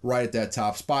Young right at that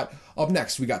top spot. Up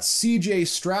next, we got CJ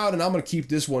Stroud, and I'm going to keep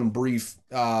this one brief.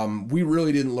 We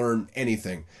really didn't learn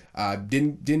anything.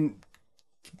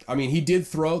 I mean, he did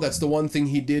throw. That's the one thing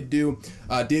he did do.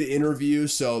 Did interview,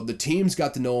 so the teams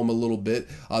got to know him a little bit.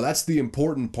 That's the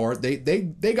important part. They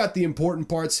got the important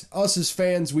parts. Us as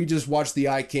fans, we just watch the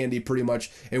eye candy pretty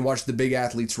much and watch the big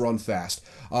athletes run fast.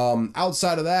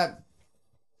 Outside of that,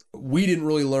 we didn't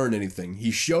really learn anything.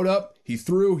 He showed up, he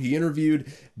threw, he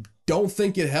interviewed. Don't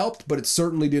think it helped, but it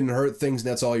certainly didn't hurt things, and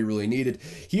that's all you really needed.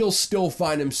 He'll still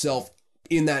find himself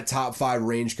in that top 5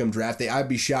 range come draft day. I'd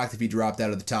be shocked if he dropped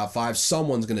out of the top 5.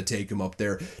 Someone's going to take him up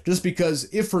there, just because,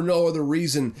 if for no other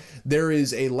reason, there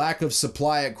is a lack of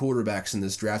supply at quarterbacks in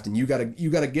this draft, and you got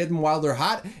to get them while they're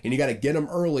hot, and you got to get them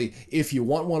early if you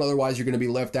want one. Otherwise, you're going to be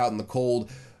left out in the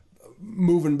cold,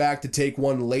 moving back to take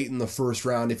one late in the first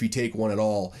round if you take one at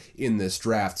all in this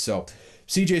draft. So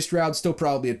CJ Stroud still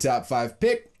probably a top 5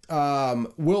 pick.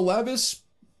 Will Levis,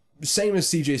 same as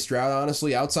CJ Stroud,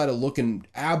 honestly, outside of looking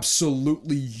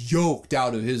absolutely yoked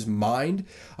out of his mind.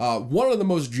 One of the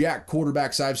most jacked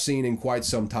quarterbacks I've seen in quite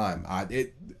some time.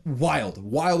 Wild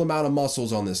amount of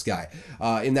muscles on this guy.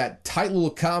 In that tight little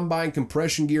combine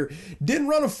compression gear. Didn't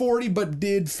run a 40, but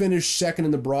did finish second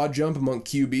in the broad jump among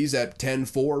QBs at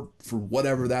 10-4 for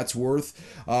whatever that's worth.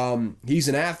 He's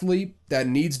an athlete that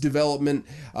needs development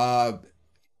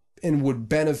and would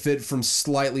benefit from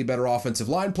slightly better offensive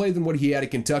line play than what he had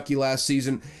at Kentucky last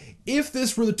season. If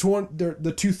this were the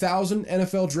 2000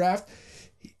 NFL draft,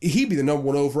 he'd be the number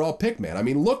 1 overall pick, man. I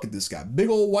mean, look at this guy. Big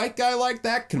old white guy like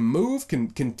that, can move,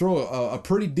 can throw a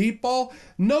pretty deep ball.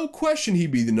 No question he'd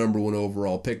be the number 1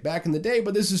 overall pick back in the day,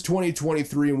 but this is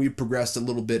 2023, and we've progressed a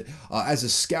little bit as a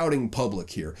scouting public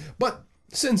here. But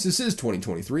since this is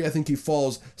 2023, I think he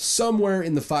falls somewhere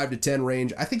in the 5 to 10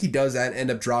 range. I think he does that, end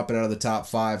up dropping out of the top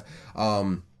 5.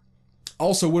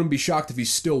 Also, wouldn't be shocked if he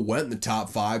still went in the top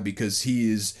 5, because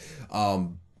he is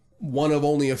one of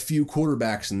only a few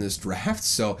quarterbacks in this draft.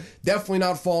 So definitely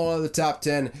not falling out of the top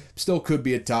 10. Still could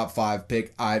be a top 5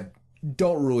 pick. I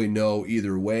don't really know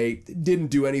either way. Didn't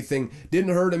do anything.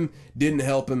 Didn't hurt him. Didn't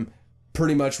help him.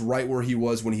 Pretty much right where he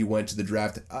was when he went to the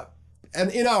draft. And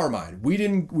in our mind,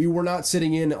 we were not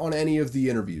sitting in on any of the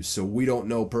interviews, so we don't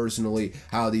know personally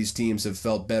how these teams have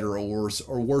felt better or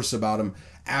worse about him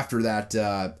after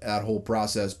that whole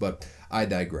process. But I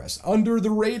digress. Under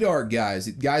the radar guys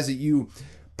that you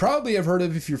probably have heard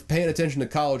of if you're paying attention to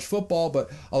college football,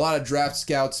 but a lot of draft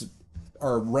scouts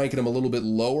are ranking him a little bit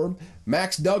lower.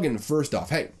 Max Duggan, first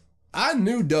off, hey, I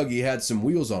knew Dougie had some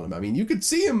wheels on him. I mean, you could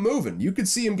see him moving. You could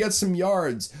see him get some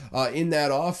yards in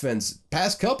that offense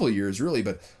past couple of years, really.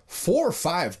 But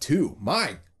 4.52,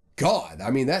 my God.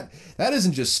 I mean, that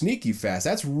isn't just sneaky fast.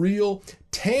 That's real,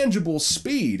 tangible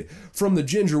speed from the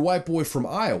ginger white boy from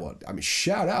Iowa. I mean,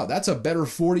 shout out. That's a better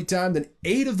 40 time than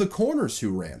 8 of the corners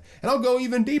who ran. And I'll go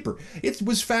even deeper. It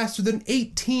was faster than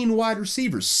 18 wide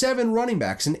receivers, 7 running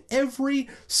backs, and every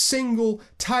single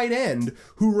tight end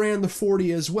who ran the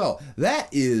 40 as well. That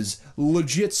is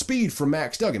legit speed from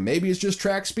Max Duggan. Maybe it's just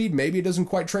track speed. Maybe it doesn't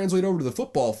quite translate over to the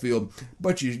football field.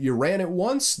 But you ran it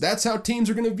once. That's how teams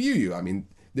are going to view you. I mean,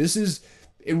 this is,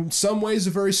 in some ways, a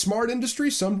very smart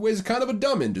industry, some ways kind of a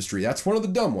dumb industry. That's one of the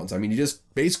dumb ones. I mean, you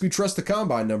just basically trust the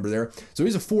combine number there. So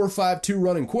he's a 4.52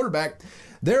 running quarterback.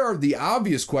 There are the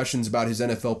obvious questions about his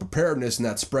NFL preparedness in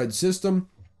that spread system.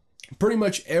 Pretty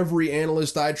much every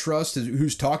analyst I trust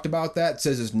who's talked about that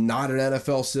says it's not an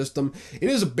NFL system. It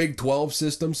is a Big 12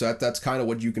 system, so that's kind of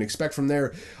what you can expect from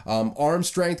there. Arm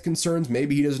strength concerns.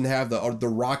 Maybe he doesn't have the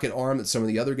rocket arm that some of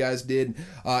the other guys did.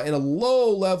 And a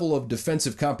low level of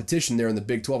defensive competition there in the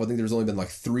Big 12. I think there's only been like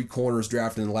 3 corners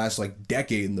drafted in the last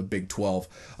decade in the Big 12.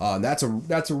 And that's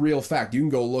a real fact. You can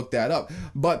go look that up.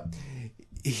 But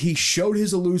he showed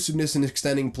his elusiveness in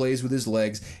extending plays with his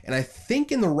legs, and I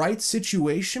think in the right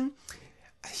situation,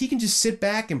 he can just sit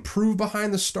back, improve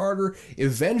behind the starter,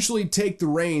 eventually take the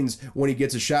reins when he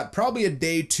gets a shot. Probably a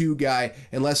day 2 guy,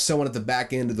 unless someone at the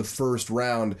back end of the first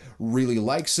round really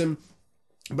likes him.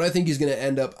 But I think he's going to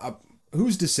end up,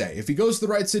 who's to say? If he goes to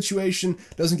the right situation,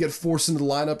 doesn't get forced into the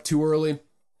lineup too early,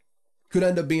 could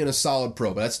end up being a solid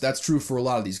pro, but that's true for a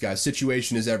lot of these guys.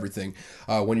 Situation is everything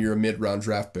when you're a mid-round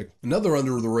draft pick. Another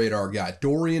under-the-radar guy,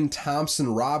 Dorian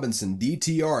Thompson-Robinson,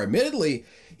 DTR. Admittedly,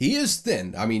 he is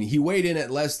thin. I mean, he weighed in at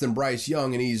less than Bryce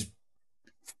Young, and he's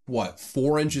what,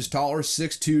 4 inches taller,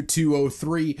 6'2",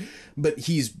 203, but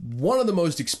he's one of the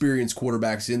most experienced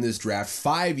quarterbacks in this draft.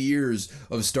 5 years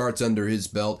of starts under his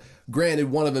belt.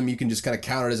 Granted, one of them you can just kind of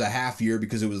count it as a half year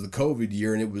because it was the COVID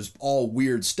year and it was all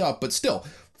weird stuff, but still,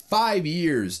 5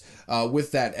 years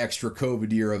with that extra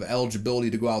COVID year of eligibility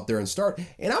to go out there and start.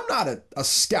 And I'm not a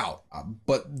scout,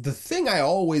 but the thing I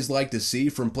always like to see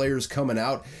from players coming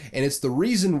out, and it's the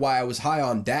reason why I was high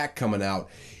on Dak coming out,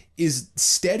 is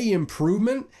steady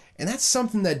improvement. And that's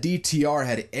something that DTR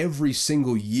had every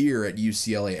single year at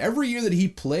UCLA. Every year that he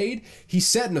played, he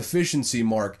set an efficiency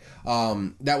mark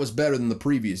that was better than the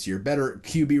previous year. Better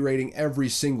QB rating every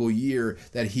single year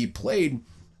that he played.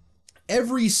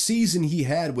 Every season he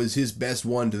had was his best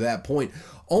one to that point.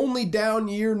 Only down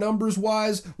year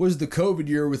numbers-wise was the COVID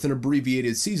year with an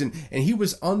abbreviated season, and he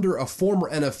was under a former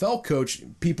NFL coach,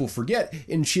 people forget,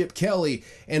 in Chip Kelly,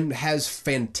 and has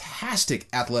fantastic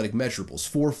athletic measurables.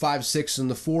 4.56 in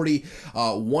the 40,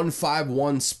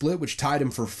 1.51 split, which tied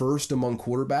him for first among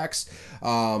quarterbacks.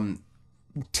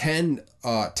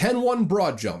 10-1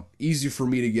 broad jump. Easy for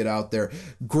me to get out there.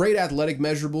 Great athletic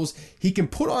measurables. He can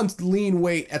put on lean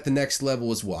weight at the next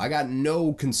level as well. I got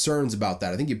no concerns about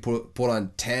that. I think he put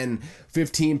on 10,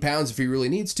 15 pounds if he really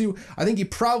needs to. I think he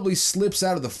probably slips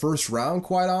out of the first round,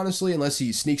 quite honestly, unless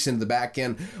he sneaks into the back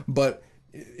end. But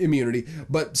immunity,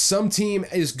 but some team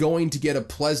is going to get a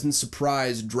pleasant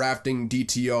surprise drafting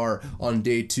DTR on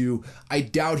day 2. I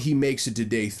doubt he makes it to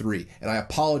day 3, and I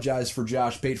apologize for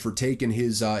Josh Pate for taking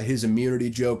his immunity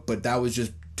joke, but that was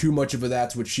just too much of a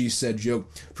that's what she said joke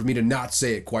for me to not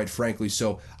say it, quite frankly.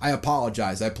 So I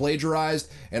apologize. I plagiarized,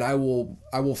 and I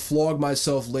will flog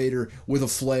myself later with a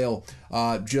flail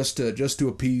just to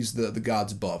appease the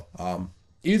gods above.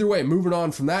 Either way, moving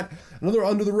on from that, another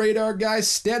under-the-radar guy,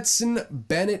 Stetson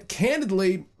Bennett.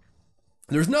 Candidly,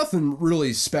 there's nothing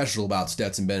really special about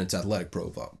Stetson Bennett's athletic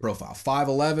profile.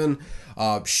 5'11",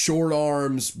 short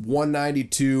arms,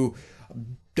 192,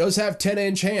 does have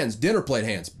 10-inch hands, dinner plate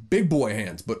hands, big boy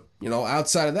hands. But,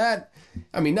 outside of that,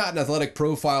 I mean, not an athletic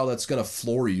profile that's going to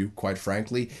floor you, quite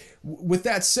frankly. With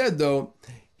that said, though,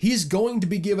 he's going to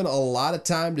be given a lot of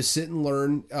time to sit and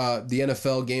learn the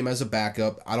NFL game as a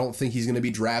backup. I don't think he's going to be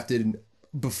drafted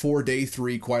before day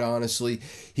 3, quite honestly.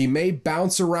 He may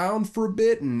bounce around for a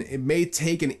bit, and it may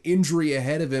take an injury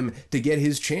ahead of him to get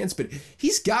his chance, but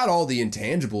he's got all the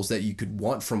intangibles that you could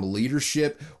want from a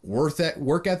leadership, work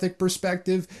ethic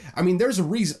perspective. I mean, there's a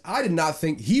reason I did not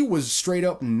think he was straight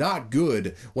up not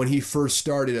good when he first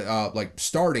started,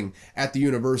 starting at the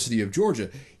University of Georgia.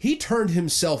 He turned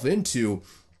himself into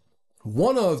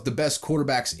one of the best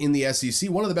quarterbacks in the SEC,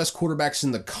 one of the best quarterbacks in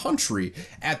the country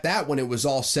at that when it was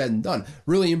all said and done.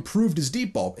 Really improved his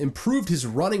deep ball, improved his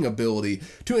running ability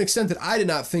to an extent that I did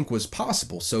not think was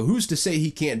possible. So who's to say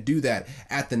he can't do that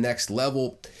at the next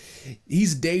level?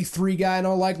 He's a day 3 guy in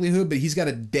all likelihood, but he's got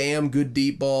a damn good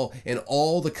deep ball and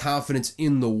all the confidence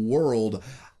in the world.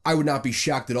 I would not be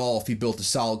shocked at all if he built a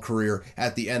solid career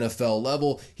at the NFL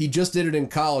level. He just did it in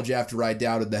college after I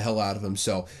doubted the hell out of him.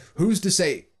 So who's to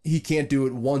say he can't do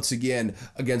it once again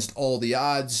against all the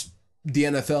odds? The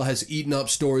NFL has eaten up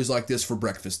stories like this for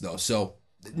breakfast, though, so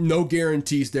no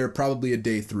guarantees there. Probably a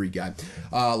day 3 guy.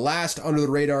 Last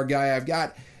under-the-radar guy I've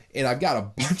got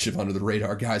a bunch of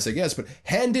under-the-radar guys, I guess, but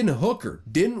Hendon Hooker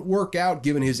didn't work out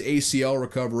given his ACL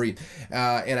recovery,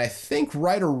 and I think,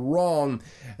 right or wrong,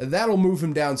 that'll move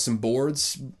him down some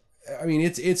boards. I mean,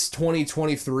 it's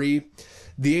 2023.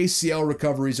 The ACL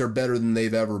recoveries are better than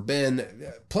they've ever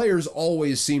been. Players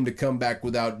always seem to come back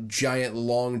without giant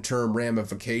long-term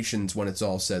ramifications when it's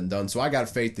all said and done. So I got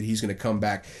faith that he's going to come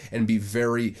back and be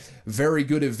very, very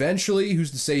good eventually. Who's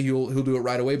to say he'll do it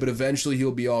right away, but eventually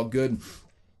he'll be all good.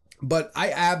 But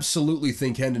I absolutely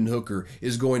think Hendon Hooker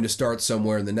is going to start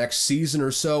somewhere in the next season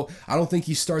or so. I don't think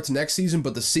he starts next season,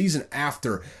 but the season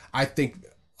after, I think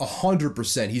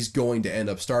 100% he's going to end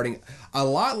up starting. A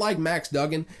lot like Max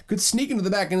Duggan, could sneak into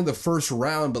the back end of the first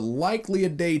round, but likely a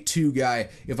day 2 guy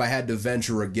if I had to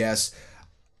venture a guess.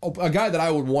 A guy that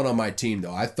I would want on my team,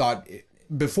 though. I thought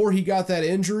before he got that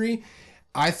injury,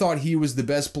 I thought he was the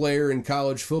best player in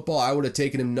college football. I would have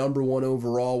taken him number 1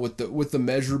 overall with the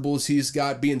measurables he's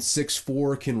got. Being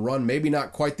 6'4", can run. Maybe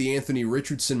not quite the Anthony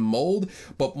Richardson mold,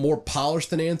 but more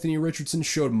polished than Anthony Richardson.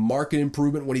 Showed marked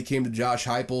improvement when he came to Josh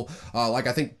Heupel. Like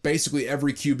I think basically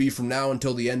every QB from now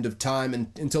until the end of time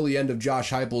and until the end of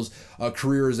Josh Heupel's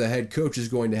career as a head coach is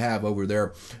going to have over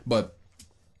there. But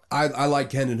I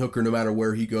like Hendon Hooker no matter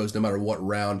where he goes, no matter what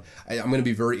round. I'm going to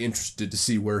be very interested to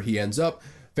see where he ends up.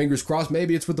 Fingers crossed,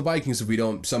 maybe it's with the Vikings if we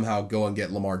don't somehow go and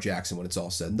get Lamar Jackson when it's all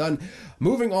said and done.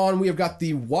 Moving on, we have got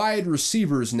the wide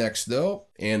receivers next, though.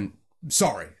 And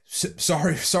Sorry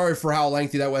for how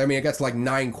lengthy that was. I mean, I got to like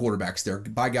 9 quarterbacks there,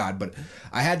 by God, but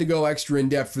I had to go extra in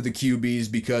depth for the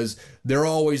QBs because they're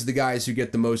always the guys who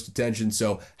get the most attention.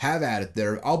 So have at it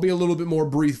there. I'll be a little bit more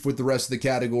brief with the rest of the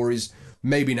categories.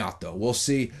 Maybe not though. We'll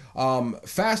see.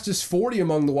 Fastest 40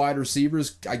 among the wide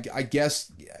receivers. I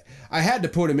guess I had to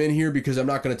put him in here because I'm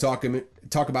not going to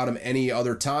talk about him any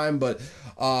other time. But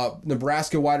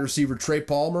Nebraska wide receiver Trey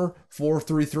Palmer,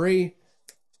 4.33.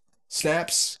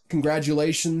 Snaps,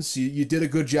 congratulations. You did a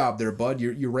good job there, bud.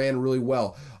 You ran really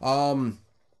well.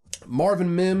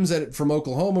 Marvin Mims from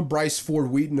Oklahoma, Bryce Ford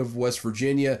Wheaton of West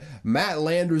Virginia, Matt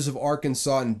Landers of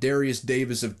Arkansas, and Darius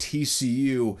Davis of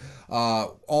TCU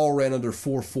all ran under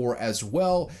 4.4 as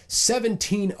well.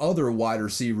 17 other wide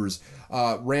receivers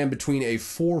ran between a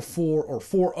 4.4 or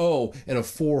 4.0 and a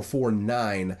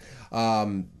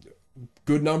 4.49.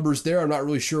 Good numbers there. I'm not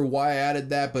really sure why I added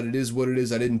that, but it is what it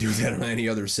is. I didn't do that on any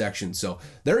other section. So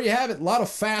there you have it. A lot of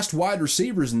fast wide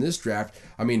receivers in this draft.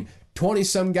 I mean,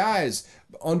 20-some guys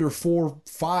under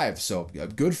 4.5. So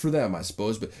good for them, I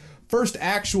suppose. But first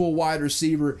actual wide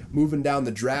receiver moving down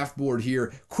the draft board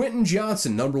here. Quentin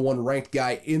Johnson, number 1 ranked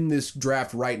guy in this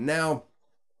draft right now.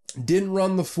 Didn't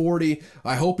run the 40.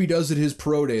 I hope he does it his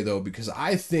pro day, though, because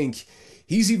I think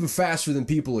he's even faster than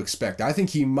people expect. I think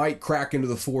he might crack into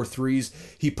the 4.3s.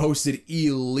 He posted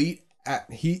elite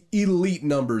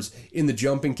numbers in the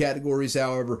jumping categories,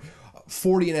 however.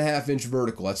 40.5-inch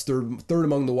vertical. That's third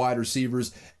among the wide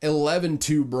receivers.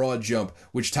 11.2 broad jump,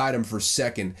 which tied him for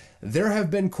second. There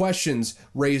have been questions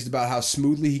raised about how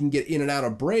smoothly he can get in and out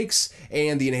of breaks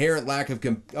and the inherent lack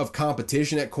of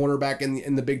competition at cornerback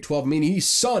in the Big 12. I mean, he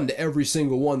sunned every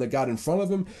single one that got in front of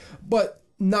him, but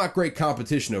not great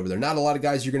competition over there. Not a lot of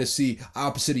guys you're going to see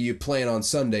opposite of you playing on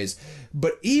Sundays.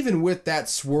 But even with that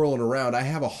swirling around, I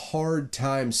have a hard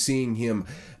time seeing him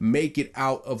make it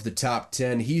out of the top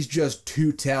 10. He's just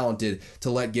too talented to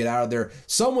let get out of there.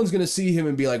 Someone's going to see him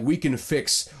and be like, we can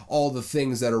fix all the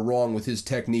things that are wrong with his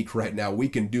technique right now. We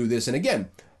can do this. And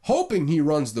again, hoping he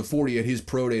runs the 40 at his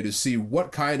pro day to see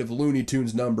what kind of Looney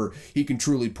Tunes number he can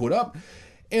truly put up.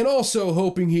 And also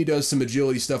hoping he does some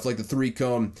agility stuff like the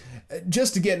 3-cone,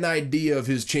 just to get an idea of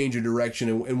his change of direction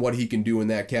and what he can do in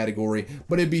that category.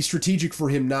 But it'd be strategic for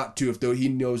him not to if though he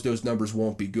knows those numbers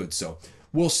won't be good. So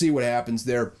we'll see what happens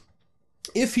there.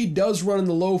 If he does run in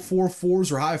the low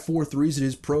 4.4s or high 4.3s at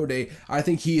his pro day, I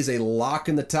think he is a lock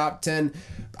in the top 10.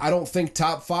 I don't think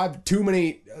top 5,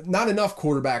 not enough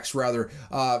quarterbacks rather,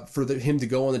 for him to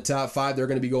go in the top 5. They're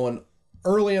going to be going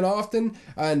early and often,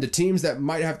 and to teams that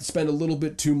might have to spend a little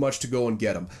bit too much to go and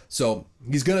get him. So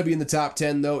he's going to be in the top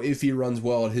 10, though, if he runs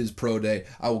well at his pro day.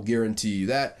 I will guarantee you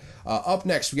that. Up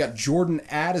next, we got Jordan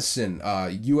Addison,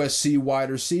 USC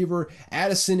wide receiver.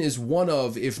 Addison is one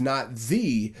of, if not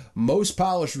the most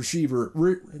polished receiver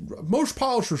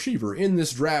in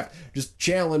this draft. Just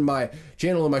channeling my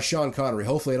Sean Connery.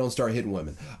 Hopefully, I don't start hitting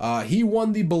women. He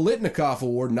won the Biletnikoff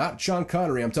Award, not Sean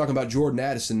Connery. I'm talking about Jordan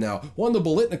Addison now. Won the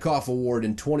Biletnikoff Award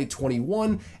in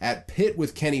 2021 at Pitt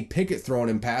with Kenny Pickett throwing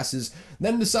him passes.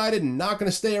 Then decided not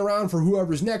going to stay around for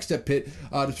whoever's next at Pitt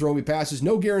to throw me passes.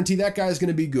 No guarantee that guy's going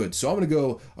to be good. So I'm going to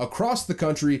go across the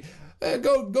country,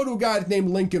 go to a guy named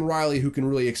Lincoln Riley who can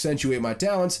really accentuate my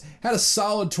talents. Had a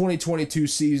solid 2022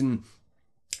 season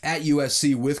at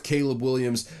USC with Caleb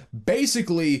Williams.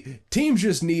 Basically, teams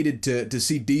just needed to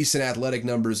see decent athletic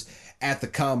numbers at the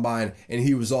combine, and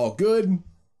he was all good.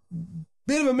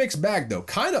 Bit of a mixed bag, though.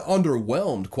 Kind of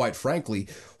underwhelmed, quite frankly.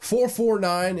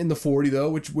 4.49 in the 40, though,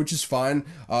 which is fine.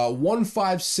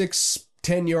 1.56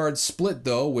 10-yard split,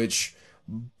 though, which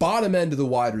bottom end of the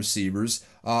wide receivers.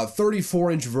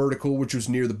 34-inch vertical, which was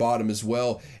near the bottom as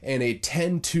well. And a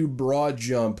 10.2 broad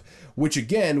jump, which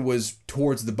again was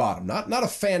towards the bottom. Not a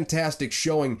fantastic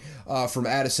showing from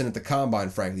Addison at the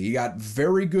combine, frankly. He got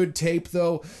very good tape,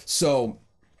 though, so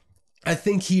I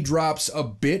think he drops a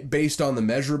bit based on the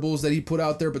measurables that he put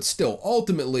out there, but still,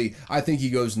 ultimately, I think he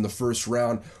goes in the first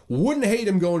round. Wouldn't hate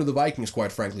him going to the Vikings,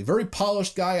 quite frankly. Very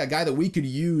polished guy, a guy that we could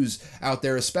use out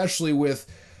there, especially with,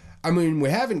 I mean, we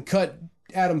haven't cut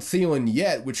Adam Thielen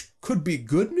yet, which could be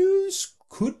good news,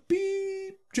 could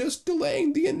be just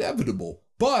delaying the inevitable.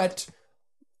 But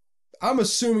I'm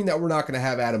assuming that we're not going to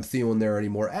have Adam Thielen there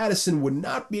anymore. Addison would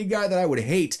not be a guy that I would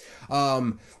hate.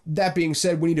 That being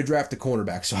said, we need to draft a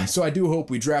cornerback. So I do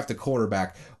hope we draft a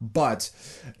cornerback. But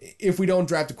if we don't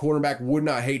draft a cornerback, would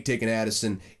not hate taking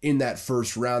Addison in that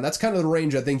first round. That's kind of the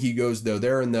range I think he goes, though.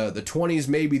 They're in the 20s,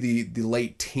 maybe the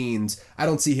late teens. I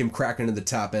don't see him cracking into the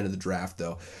top end of the draft,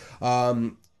 though.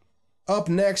 Up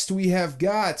next, we have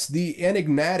got the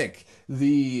enigmatic,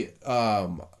 the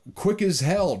quick as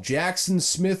hell, Jaxon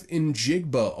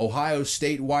Smith-Njigba, Ohio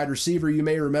State wide receiver. You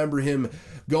may remember him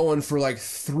going for like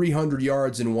 300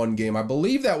 yards in one game. I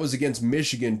believe that was against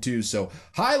Michigan too, so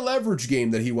high leverage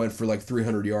game that he went for like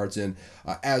 300 yards in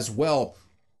as well.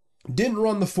 Didn't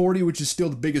run the 40, which is still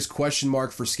the biggest question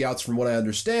mark for scouts from what I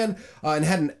understand, and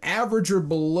had an average or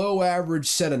below average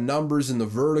set of numbers in the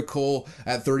vertical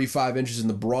at 35 inches and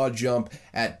the broad jump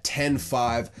at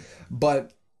 10.5,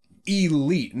 but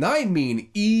elite, and I mean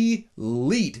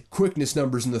elite quickness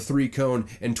numbers in the 3-cone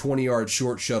and 20-yard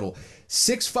short shuttle.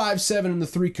 6.57 in the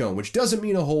 3-cone, which doesn't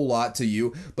mean a whole lot to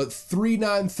you, but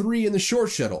 3.93 in the short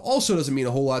shuttle also doesn't mean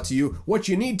a whole lot to you. What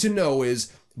you need to know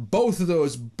is both of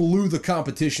those blew the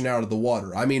competition out of the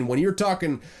water. I mean, when you're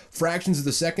talking fractions of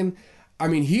the second, I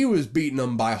mean, he was beating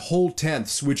them by whole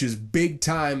tenths, which is big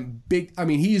time. I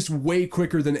mean, he's way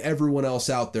quicker than everyone else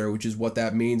out there, which is what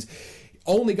that means.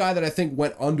 Only guy that I think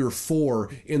went under 4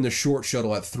 in the short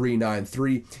shuttle at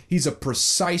 3.93. He's a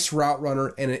precise route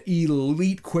runner and an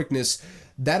elite quickness.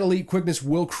 That elite quickness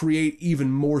will create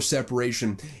even more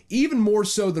separation, even more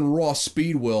so than raw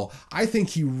speed will. I think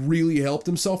he really helped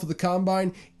himself at the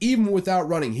combine, even without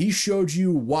running. He showed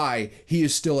you why he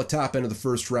is still a top end of the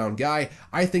first round guy.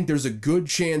 I think there's a good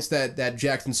chance that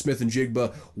Jaxon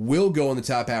Smith-Njigba will go in the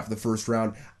top half of the first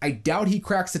round. I doubt he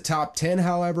cracks the top 10,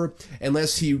 however,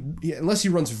 unless he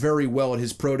runs very well at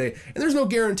his pro day. And there's no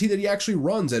guarantee that he actually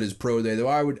runs at his pro day, though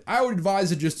I would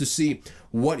advise it just to see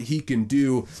what he can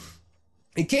do.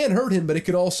 It can hurt him, but it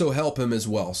could also help him as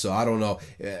well. So I don't know.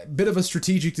 A bit of a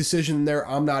strategic decision there.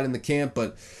 I'm not in the camp,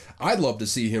 but I'd love to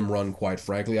see him run, quite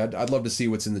frankly. I'd love to see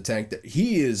what's in the tank.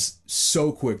 He is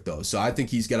so quick, though. So I think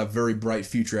he's got a very bright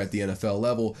future at the NFL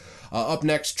level. Up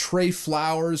next, Trey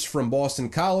Flowers from Boston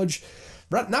College.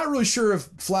 Not really sure if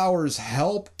Flowers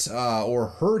helped or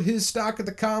hurt his stock at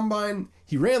the combine.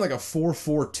 He ran like a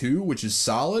 4.42, which is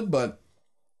solid, but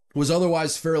was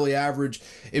otherwise fairly average.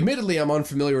 Admittedly, I'm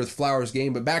unfamiliar with Flowers'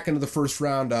 game, but back into the first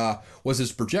round, was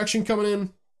his projection coming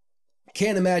in?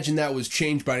 Can't imagine that was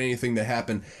changed by anything that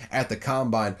happened at the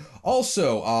combine.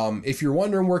 Also, if you're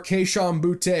wondering where Kayshon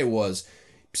Boutte was,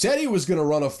 said he was going to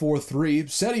run a 4.3,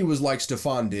 said he was like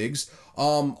Stephon Diggs.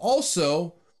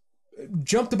 Also,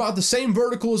 jumped about the same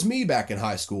vertical as me back in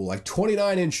high school, like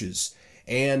 29 inches.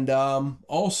 And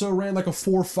also ran like a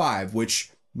 4.5,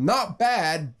 which not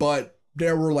bad, but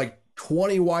there were like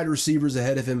 20 wide receivers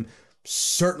ahead of him.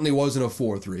 Certainly wasn't a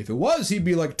 4.3. If it was, he'd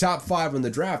be like top 5 in the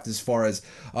draft as far as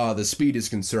the speed is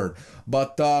concerned.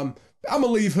 But I'm going to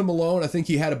leave him alone. I think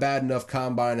he had a bad enough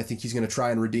combine. I think he's going to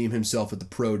try and redeem himself at the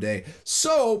pro day.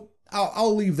 So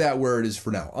I'll leave that where it is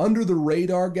for now. Under the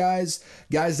radar guys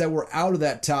that were out of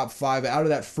that top 5, out of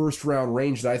that first round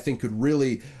range that I think could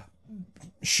really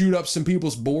shoot up some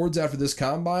people's boards after this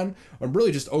combine, and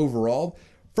really just overall.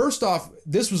 First off,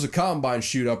 this was a combine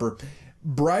shoot-upper.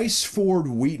 Bryce Ford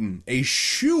Wheaton, a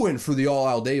shoo-in for the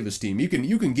All-Al Davis team. You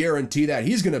can guarantee that.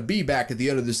 He's going to be back at the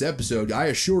end of this episode, I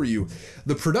assure you.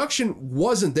 The production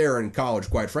wasn't there in college,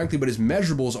 quite frankly, but his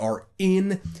measurables are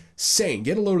insane.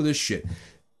 Get a load of this shit.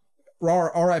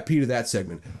 RIP to that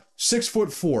segment.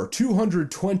 6'4",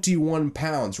 221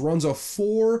 pounds, runs a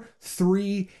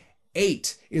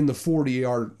 4.38 in the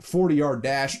 40-yard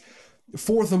dash.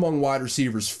 Fourth among wide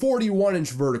receivers,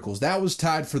 41-inch verticals. That was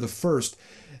tied for the first.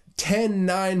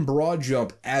 10.9 broad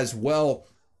jump as well.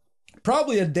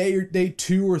 Probably a day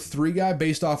 2 or 3 guy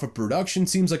based off of production.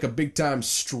 Seems like a big-time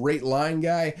straight line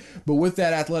guy. But with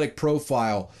that athletic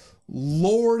profile,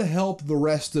 Lord help the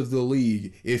rest of the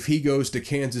league if he goes to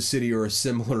Kansas City or a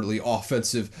similarly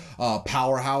offensive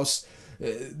powerhouse.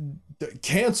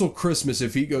 Cancel Christmas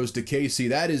if he goes to KC.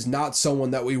 That is not someone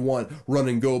that we want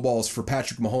running go balls for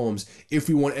Patrick Mahomes if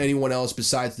we want anyone else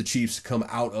besides the Chiefs to come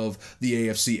out of the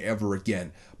AFC ever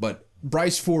again. But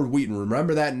Bryce Ford Wheaton,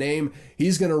 remember that name?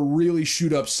 He's going to really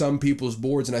shoot up some people's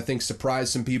boards and I think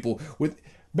surprise some people with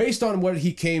based on what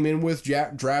he came in with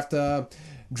draft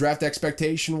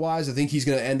expectation wise. I think he's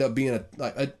going to end up being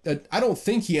I don't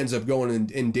think he ends up going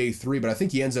in day 3, but I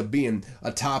think he ends up being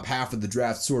a top half of the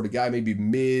draft sort of guy, maybe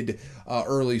mid,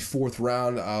 early 4th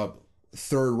round,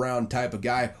 3rd round type of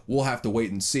guy. We'll have to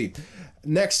wait and see.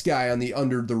 Next guy on the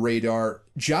under the radar,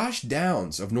 Josh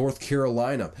Downs of North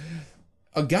Carolina.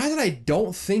 A guy that I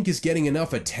don't think is getting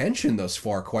enough attention thus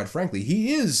far, quite frankly.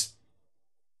 He is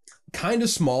kind of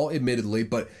small, admittedly,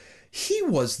 but he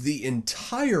was the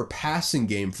entire passing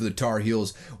game for the Tar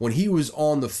Heels when he was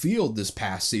on the field this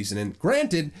past season. And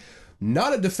granted,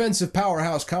 not a defensive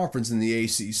powerhouse conference in the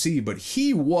ACC, but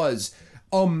he was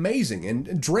amazing.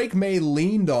 And Drake May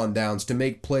leaned on Downs to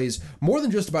make plays more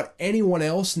than just about anyone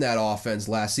else in that offense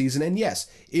last season. And yes,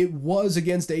 it was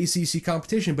against ACC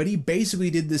competition, but he basically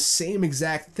did the same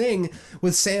exact thing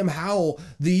with Sam Howell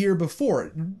the year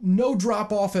before. No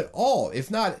drop off at all,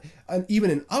 if not even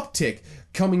an uptick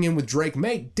coming in with Drake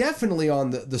May. Definitely on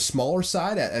the smaller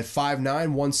side at 5'9",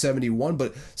 171,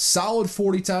 but solid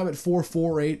 40 time at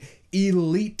 4.48.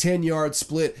 Elite 10-yard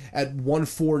split at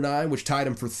 149, which tied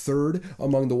him for third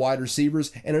among the wide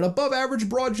receivers, and an above-average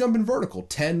broad jump and vertical,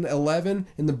 10-11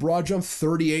 in the broad jump,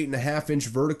 38.5-inch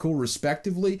vertical,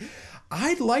 respectively.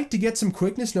 I'd like to get some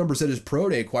quickness numbers at his pro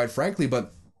day, quite frankly,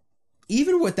 but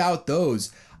even without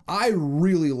those, I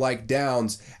really like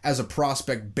Downs as a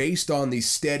prospect based on the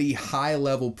steady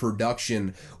high-level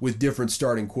production with different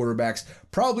starting quarterbacks.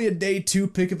 Probably a day 2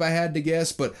 pick if I had to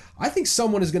guess, but I think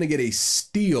someone is going to get a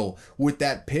steal with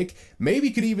that pick. Maybe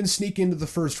could even sneak into the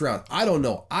first round. I don't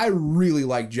know. I really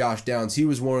like Josh Downs. He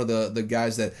was one of the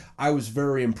guys that I was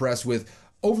very impressed with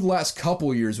over the last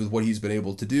couple years with what he's been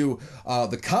able to do.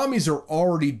 The Commies are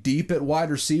already deep at wide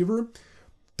receiver.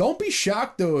 Don't be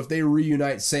shocked, though, if they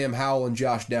reunite Sam Howell and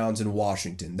Josh Downs in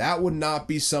Washington. That would not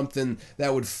be something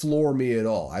that would floor me at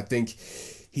all. I think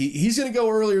he's going to go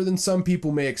earlier than some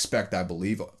people may expect, I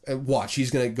believe. Watch, he's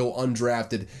going to go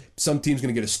undrafted. Some team's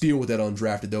going to get a steal with that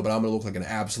undrafted, though, but I'm going to look like an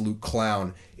absolute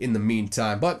clown in the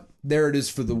meantime. But there it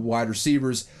is for the wide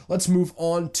receivers. Let's move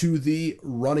on to the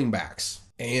running backs.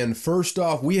 And first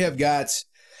off, we have got...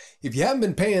 If you haven't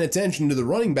been paying attention to the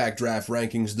running back draft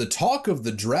rankings, the talk of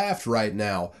the draft right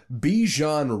now,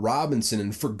 Bijan Robinson,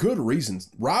 and for good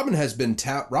reasons. Robinson has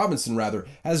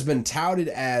been touted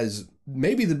as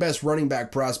maybe the best running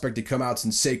back prospect to come out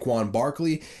since Saquon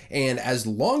Barkley, and as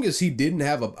long as he didn't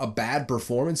have a bad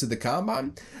performance at the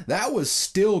Combine, that was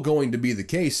still going to be the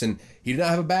case, and he did not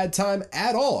have a bad time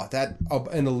at all,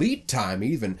 an elite time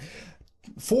even.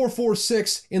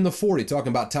 4.46 in the 40, talking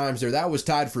about times there. That was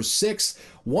tied for 6th.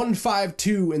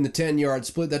 1.52 in the 10-yard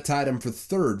split. That tied him for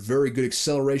third. Very good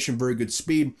acceleration, very good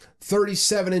speed.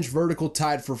 37-inch vertical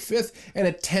tied for 5th, and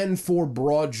a 10.4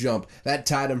 broad jump. That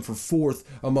tied him for 4th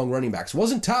among running backs.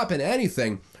 Wasn't top in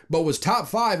anything, but was top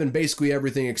 5 in basically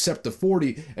everything except the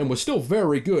 40, and was still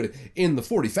very good in the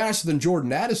 40. Faster than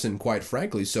Jordan Addison, quite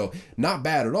frankly, so not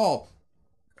bad at all.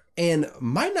 And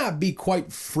might not be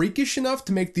quite freakish enough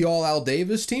to make the All-Al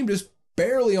Davis team, just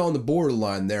barely on the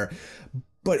borderline there.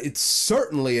 But it's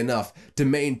certainly enough to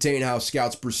maintain how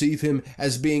scouts perceive him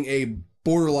as being a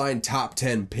borderline top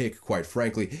 10 pick, quite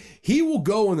frankly. He will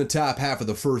go in the top half of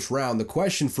the first round. The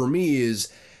question for me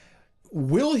is,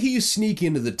 will he sneak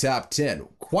into the top 10?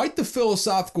 Quite the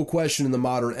philosophical question in the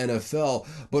modern NFL,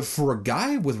 but for a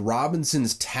guy with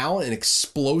Robinson's talent and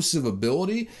explosive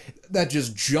ability that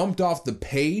just jumped off the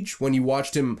page when you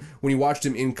watched him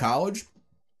in college,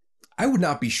 I would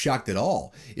not be shocked at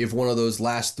all if one of those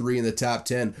last 3 in the top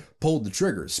 10 pulled the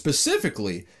trigger.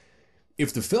 Specifically,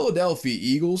 if the Philadelphia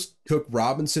Eagles took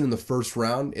Robinson in the first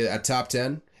round at top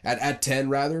 10, at 10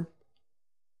 rather,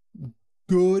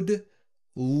 good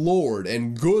Lord,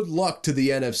 and good luck to the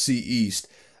NFC East.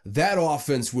 That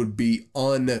offense would be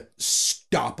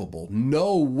unstoppable.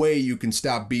 No way you can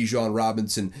stop Bijan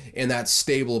Robinson and that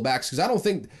stable of backs, because I don't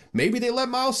think, maybe they let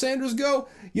Miles Sanders go.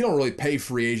 You don't really pay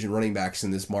free agent running backs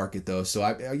in this market, though, so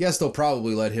I guess they'll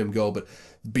probably let him go. But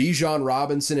Bijan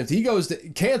Robinson, if he goes to,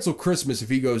 cancel Christmas if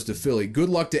he goes to Philly. Good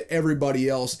luck to everybody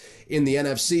else in the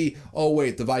NFC. Oh,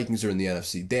 wait, the Vikings are in the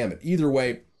NFC. Damn it. Either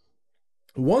way,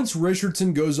 once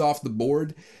Richardson goes off the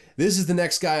board, this is the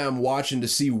next guy I'm watching to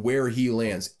see where he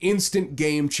lands. Instant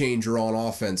game changer on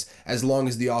offense, as long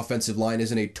as the offensive line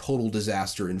isn't a total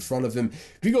disaster in front of him.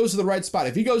 If he goes to the right spot,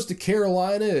 if he goes to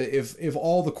Carolina, if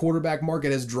all the quarterback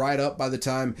market has dried up by the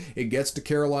time it gets to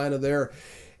Carolina there,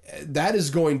 that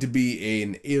is going to be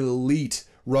an elite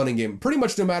running game, pretty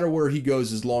much no matter where he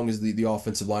goes, as long as the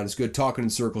offensive line is good. Talking in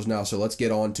circles now, so let's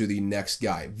get on to the next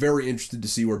guy. Very interested to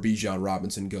see where Bijan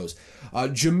Robinson goes.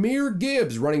 Jahmyr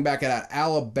Gibbs, running back at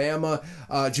Alabama.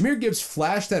 Jahmyr Gibbs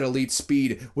flashed that elite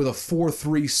speed with a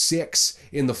 4.36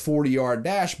 in the 40-yard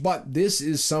dash, but this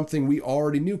is something we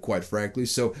already knew, quite frankly.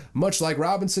 So much like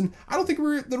Robinson, I don't think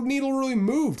the needle really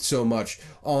moved so much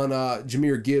on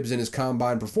Jahmyr Gibbs and his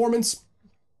combine performance.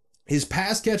 His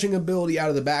pass-catching ability out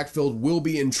of the backfield will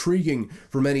be intriguing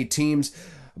for many teams,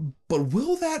 but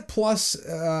will that plus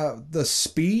the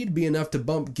speed be enough to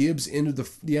bump Gibbs into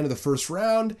the end of the first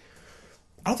round?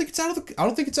 I don't think it's out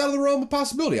of the realm of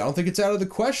possibility. I don't think it's out of the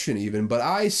question even, but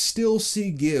I still see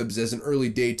Gibbs as an early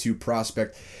day 2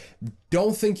 prospect.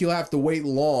 Don't think you'll have to wait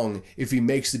long if he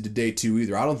makes it to day 2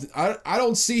 either. I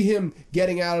don't see him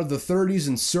getting out of the 30s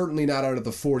and certainly not out of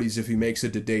the 40s if he makes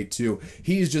it to day 2.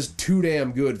 He's just too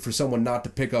damn good for someone not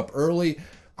to pick up early.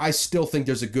 I still think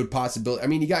there's a good possibility. I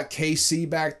mean, you got KC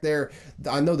back there.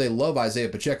 I know they love Isaiah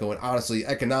Pacheco, and honestly,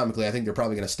 economically, I think they're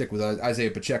probably going to stick with Isaiah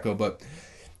Pacheco, but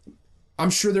I'm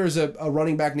sure there's a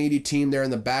running back needy team there in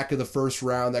the back of the first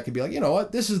round that could be like, you know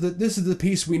what, this is the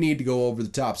piece we need to go over the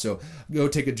top. So go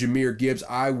take a Jahmyr Gibbs.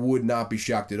 I would not be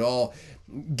shocked at all.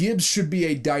 Gibbs should be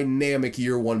a dynamic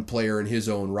year 1 player in his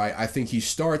own right. I think he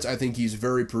starts. I think he's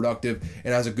very productive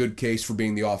and has a good case for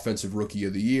being the offensive rookie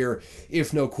of the year.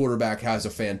 If no quarterback has a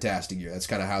fantastic year, that's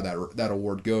kind of how that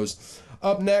award goes.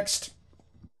 Up next,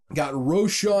 got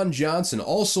Roschon Johnson,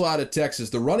 also out of Texas,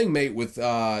 the running mate with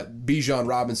Bijan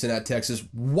Robinson at Texas.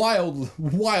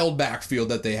 Wild backfield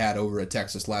that they had over at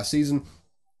Texas last season.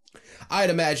 I'd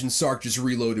imagine Sark just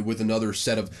reloaded with another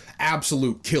set of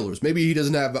absolute killers. Maybe he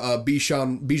doesn't have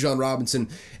Bijan Robinson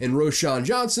and Roschon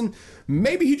Johnson.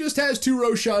 Maybe he just has 2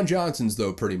 Roschon Johnsons,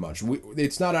 though, pretty much.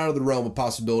 It's not out of the realm of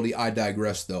possibility. I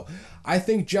digress, though. I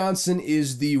think Johnson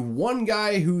is the one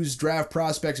guy whose draft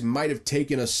prospects might have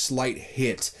taken a slight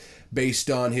hit based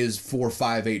on his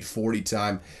 4.58 40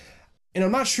 time. And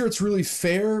I'm not sure it's really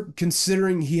fair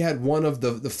considering he had one of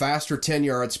the faster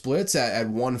 10-yard splits at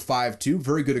 1.52.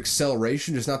 Very good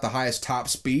acceleration, just not the highest top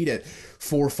speed at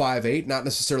 4.58. Not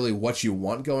necessarily what you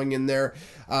want going in there.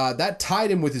 That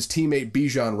tied him with his teammate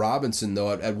Bijan Robinson,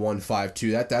 though, at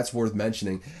 1.52. That's worth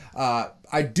mentioning.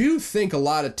 I do think a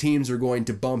lot of teams are going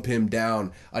to bump him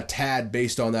down a tad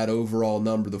based on that overall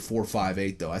number, the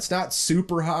 4.58, though. It's not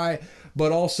super high,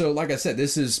 but also, like I said,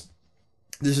 this is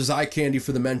eye candy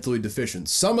for the mentally deficient.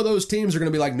 Some of those teams are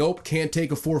going to be like, nope, can't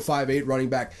take a 4.58 running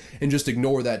back and just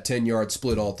ignore that 10-yard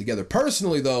split altogether.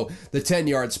 Personally, though, the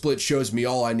 10-yard split shows me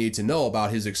all I need to know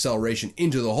about his acceleration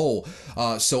into the hole.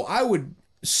 So I would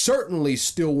certainly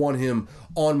still want him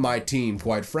on my team,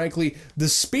 quite frankly. The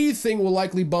speed thing will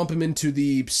likely bump him into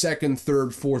the 2nd, 3rd,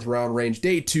 4th round range.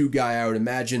 Day 2 guy, I would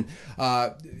imagine,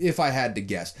 if I had to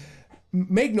guess.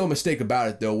 Make no mistake about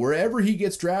it, though. Wherever he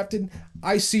gets drafted,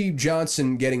 I see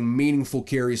Johnson getting meaningful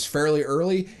carries fairly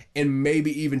early and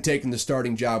maybe even taking the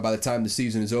starting job by the time the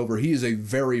season is over. He is a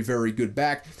very, very good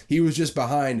back. He was just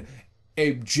behind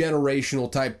a generational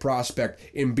type prospect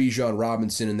in Bijan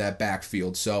Robinson in that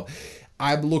backfield. So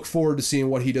I look forward to seeing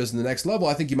what he does in the next level.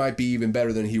 I think he might be even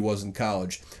better than he was in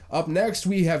college. Up next,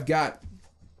 we have got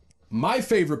my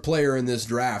favorite player in this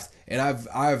draft, and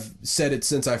I've said it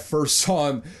since I first saw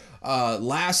him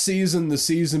last season, the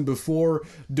season before.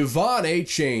 De'Von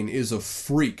Achane is a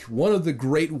freak. One of the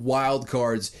great wild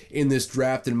cards in this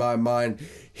draft in my mind.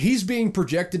 He's being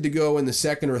projected to go in the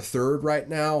 2nd or 3rd right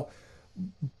now.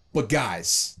 But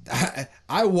guys,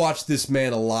 I watched this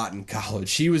man a lot in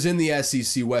college. He was in the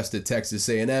SEC West at Texas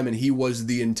A&M, and he was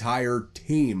the entire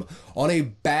team. On a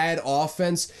bad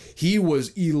offense, he was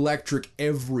electric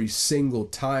every single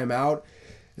time out.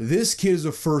 This kid is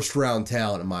a first-round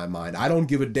talent in my mind. I don't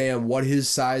give a damn what his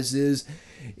size is.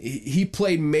 He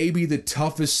played maybe the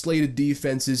toughest slate of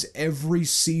defenses every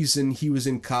season he was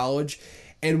in college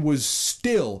and was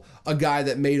still a guy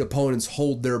that made opponents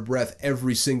hold their breath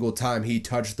every single time he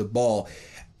touched the ball.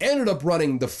 Ended up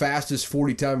running the fastest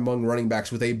 40 time among running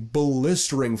backs with a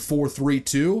blistering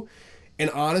 4.32.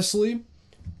 And honestly,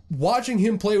 watching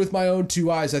him play with my own 2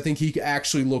 eyes, I think he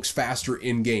actually looks faster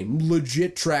in game.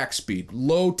 Legit track speed.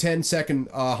 Low 10-second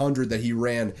 100 that he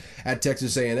ran at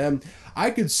Texas A&M. I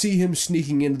could see him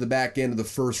sneaking into the back end of the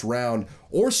 1st round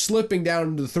or slipping down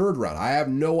into the 3rd round. I have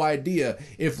no idea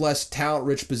if less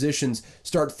talent-rich positions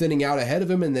start thinning out ahead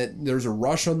of him and that there's a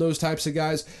rush on those types of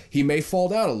guys. He may fall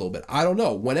down a little bit. I don't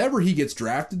know. Whenever he gets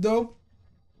drafted, though,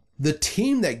 the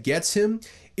team that gets him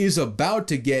is about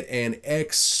to get an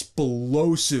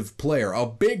explosive player, a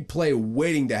big play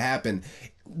waiting to happen,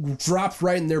 dropped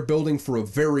right in their building for a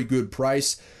very good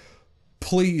price.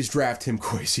 Please draft him,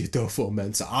 Kwesi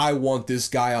Adofo-Mensah. I want this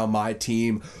guy on my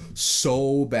team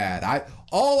so bad.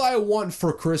 All I want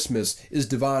for Christmas is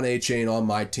De'Von Achane on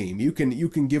my team. You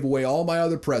can give away all my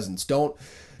other presents. Don't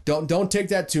take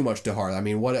that too much to heart. I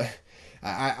mean, well,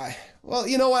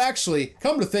 you know what? Actually,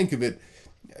 come to think of it,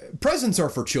 presents are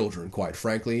for children, quite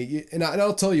frankly, and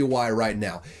I'll tell you why right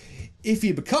now. If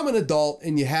you become an adult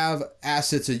and you have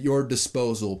assets at your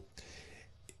disposal,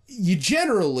 you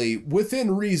generally,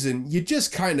 within reason, you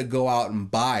just kind of go out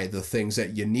and buy the things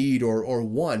that you need or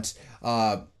want.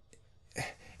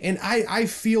 And I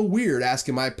feel weird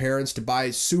asking my parents to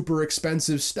buy super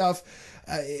expensive stuff.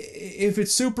 If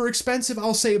it's super expensive,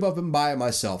 I'll save up and buy it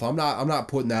myself. I'm not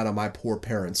putting that on my poor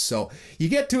parents. So you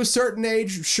get to a certain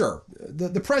age, sure,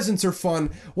 The presents are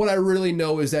fun. What I really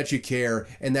know is that you care,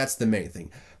 and that's the main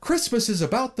thing. Christmas is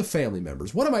about the family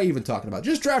members. What am I even talking about?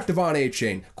 Just draft Devon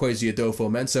Achane, Kwesi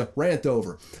Adofo-Mensah, rant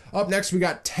over. Up next, we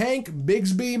got Tank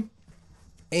Bigsby,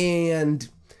 and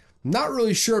not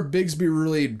really sure Bigsby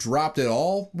really dropped at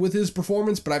all with his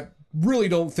performance, but I really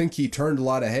don't think he turned a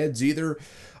lot of heads either.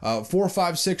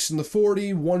 4.56 in the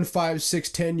 40,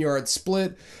 1.56 10-yard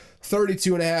split,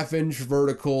 32.5-inch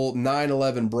vertical,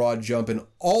 9.11 broad jump, and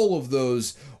all of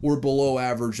those were below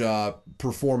average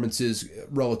performances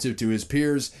relative to his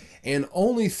peers. And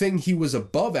only thing he was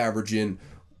above average in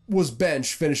was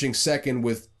bench, finishing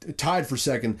tied for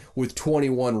second with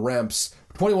 21 reps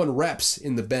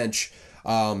in the bench.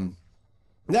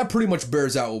 That pretty much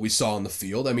bears out what we saw on the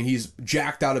field. I mean, he's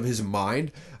jacked out of his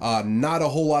mind. Not a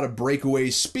whole lot of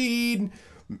breakaway speed.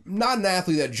 Not an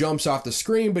athlete that jumps off the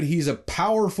screen, but he's a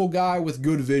powerful guy with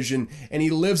good vision, and he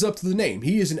lives up to the name.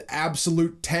 He is an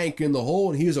absolute tank in the hole,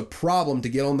 and he is a problem to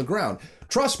get on the ground.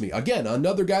 Trust me, again,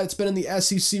 another guy that's been in the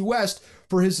SEC West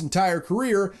for his entire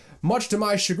career. Much to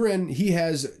my chagrin,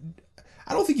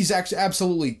 I don't think he's actually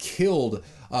absolutely killed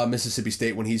Mississippi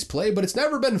State when he's played, but it's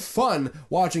never been fun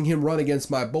watching him run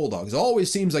against my Bulldogs. It always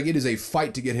seems like it is a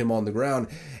fight to get him on the ground,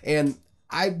 and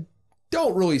I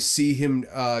don't really see him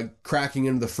cracking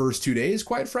into the first 2 days,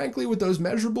 quite frankly, with those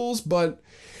measurables, but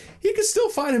he could still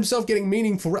find himself getting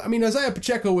meaningful. I mean, Isaiah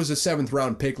Pacheco was a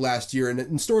 7th-round pick last year,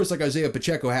 and stories like Isaiah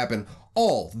Pacheco happen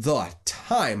all the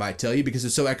time, I tell you, because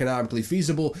it's so economically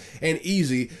feasible and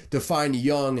easy to find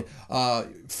young,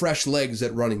 fresh legs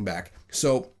at running back.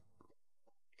 So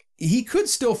he could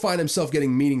still find himself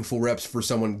getting meaningful reps for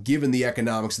someone given the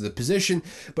economics of the position,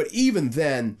 but even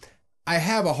then, I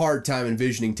have a hard time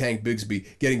envisioning Tank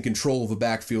Bigsby getting control of the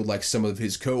backfield like some of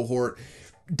his cohort.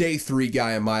 Day 3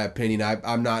 guy, in my opinion.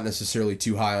 I'm not necessarily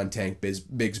too high on Tank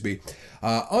Bigsby.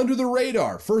 Under the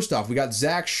radar, first off, we got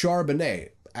Zach Charbonnet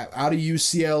out of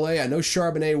UCLA. I know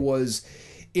Charbonnet was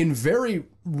in a very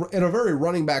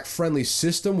running back friendly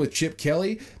system with Chip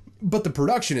Kelly, but the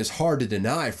production is hard to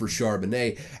deny for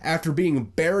Charbonnet. After being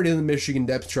buried in the Michigan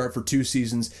depth chart for 2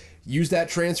 seasons, use that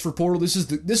transfer portal. This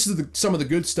is some of the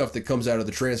good stuff that comes out of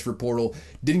the transfer portal.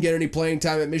 Didn't get any playing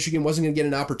time at Michigan, wasn't going to get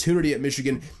an opportunity at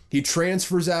Michigan. He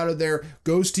transfers out of there,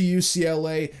 goes to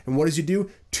UCLA, and what does he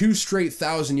do? 2 straight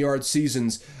 1,000-yard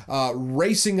seasons,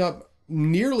 racing up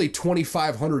nearly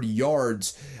 2,500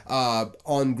 yards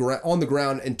on the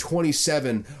ground and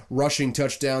 27 rushing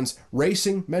touchdowns.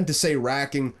 Racing, meant to say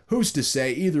racking, who's to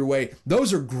say? Either way,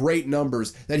 those are great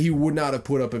numbers that he would not have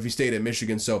put up if he stayed at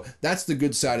Michigan. So that's the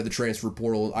good side of the transfer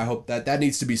portal. I hope that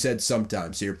needs to be said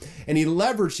sometimes here. And he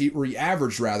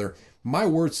averaged my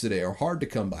words today are hard to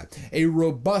come by. A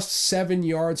robust 7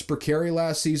 yards per carry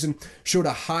last season, showed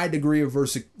a high degree of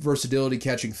versatility,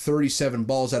 catching 37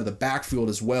 balls out of the backfield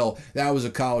as well. That was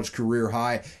a college career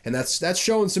high, and that's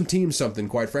showing some teams something,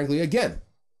 quite frankly. Again,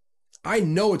 I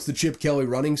know it's the Chip Kelly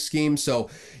running scheme, so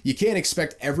you can't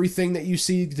expect everything that you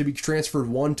see to be transferred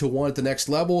 1-to-1 at the next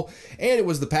level, and it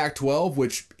was the Pac-12,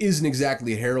 which isn't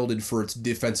exactly heralded for its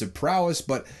defensive prowess,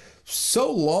 but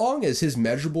so long as his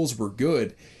measurables were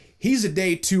good, he's a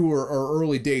day 2 or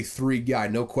early day 3 guy,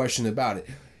 no question about it.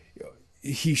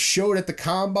 He showed at the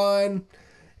combine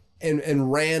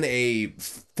and ran a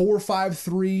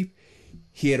 4.53.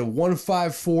 He had a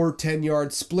 1.54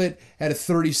 10-yard split, had a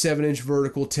 37-inch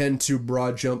vertical, 10.2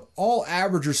 broad jump. All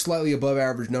average or slightly above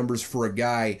average numbers for a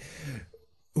guy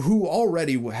who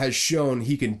already has shown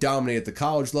he can dominate at the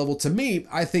college level. To me,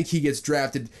 I think he gets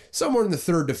drafted somewhere in the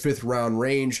 3rd to 5th round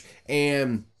range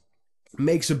and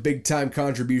makes a big-time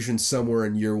contribution somewhere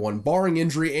in year 1, barring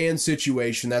injury and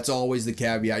situation. That's always the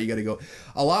caveat. You got to go.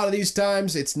 A lot of these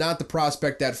times, it's not the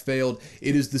prospect that failed.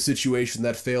 It is the situation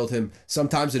that failed him.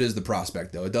 Sometimes it is the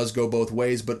prospect, though. It does go both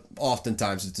ways, but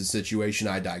oftentimes it's a situation.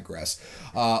 I digress.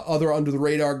 Other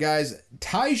under-the-radar guys,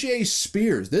 Tyjae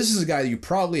Spears. This is a guy that you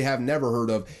probably have never heard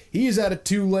of. He is out of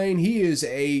Tulane. He is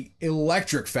a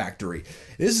electric factory.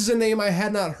 This is a name I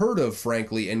had not heard of,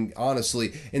 frankly, and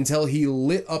honestly, until he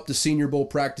lit up the Senior Bowl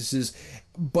practices.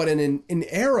 But in an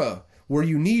era where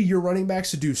you need your running backs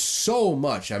to do so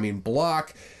much, I mean,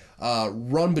 block,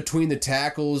 run between the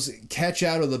tackles, catch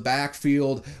out of the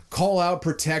backfield, call out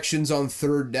protections on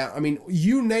 3rd down. I mean,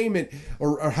 you name it,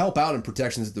 or help out in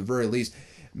protections at the very least.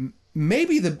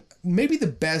 Maybe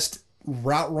the best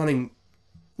route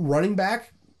running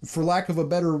back, for lack of a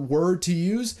better word to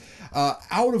use,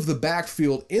 out of the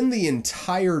backfield in the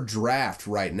entire draft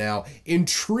right now.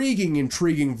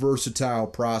 Intriguing, versatile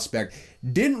prospect.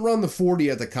 Didn't run the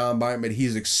 40 at the combine, but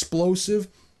he's explosive.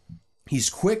 He's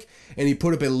quick, and he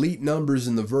put up elite numbers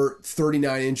in the vert,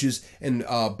 39 inches, and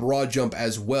broad jump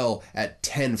as well at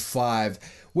 10.5,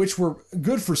 which were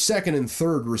good for second and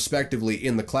third, respectively,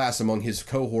 in the class among his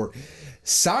cohort.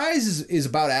 Size is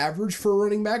about average for a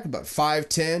running back, about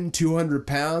 5'10", 200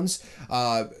 pounds,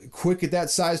 quick at that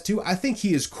size too. I think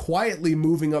he is quietly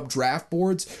moving up draft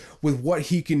boards with what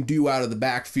he can do out of the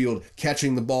backfield,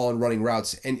 catching the ball and running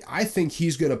routes. And I think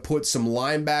he's going to put some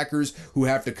linebackers who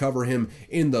have to cover him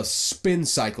in the spin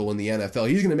cycle in the NFL.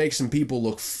 He's going to make some people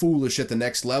look foolish at the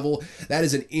next level. That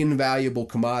is an invaluable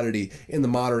commodity in the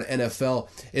modern NFL,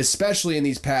 especially in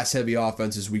these pass-heavy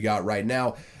offenses we got right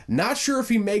now. Not sure if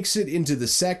he makes it into the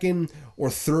second or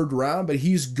third round, but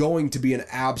he's going to be an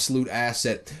absolute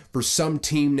asset for some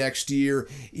team next year,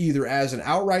 either as an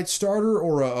outright starter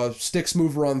or a sticks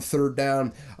mover on third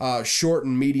down, short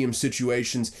and medium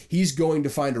situations. He's going to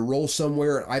find a role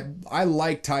somewhere. I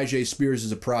like Tyjae Spears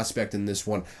as a prospect in this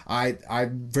one.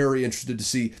 I'm very interested to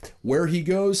see where he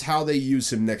goes, how they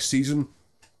use him next season.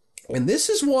 And this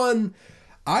is one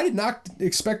I did not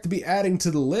expect to be adding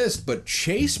to the list, but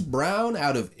Chase Brown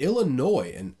out of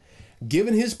Illinois. And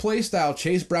given his play style,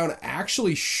 Chase Brown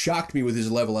actually shocked me with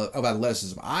his level of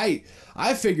athleticism. I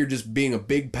figured just being a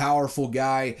big, powerful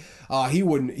guy, he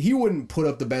wouldn't put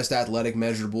up the best athletic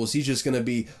measurables. He's just going to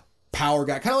be power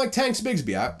guy, kind of like Tank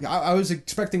Bigsby. I was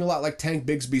expecting a lot like Tank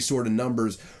Bigsby sort of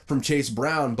numbers from Chase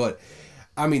Brown, but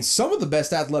I mean, some of the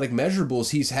best athletic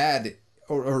measurables he's had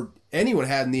or anyone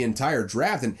had in the entire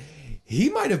draft, and he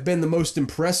might have been the most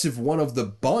impressive one of the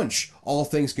bunch, all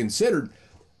things considered.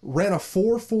 Ran a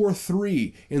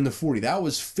 4.43 in the 40. That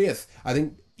was fifth. I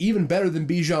think even better than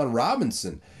Bijan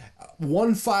Robinson.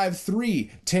 1.53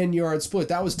 10-yard split.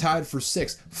 That was tied for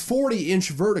sixth. 40-inch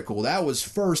vertical. That was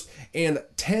first. And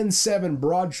 10.7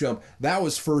 broad jump. That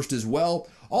was first as well.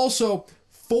 Also,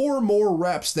 4 more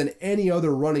reps than any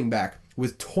other running back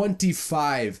with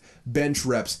 25 bench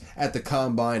reps at the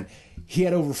combine. He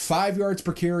had over 5 yards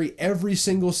per carry every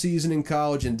single season in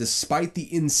college, and despite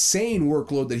the insane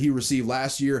workload that he received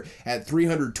last year at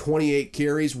 328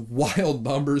 carries, wild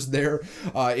numbers there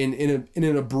in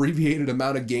an abbreviated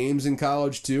amount of games in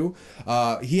college too,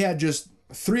 he had just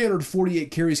 348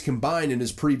 carries combined in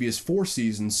his previous 4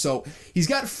 seasons, so he's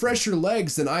got fresher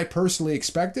legs than I personally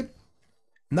expected.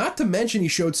 Not to mention he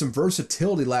showed some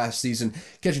versatility last season,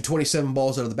 catching 27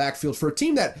 balls out of the backfield for a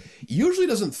team that usually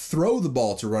doesn't throw the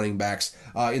ball to running backs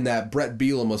in that Brett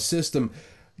Bielema system.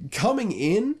 Coming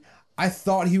in, I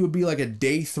thought he would be like a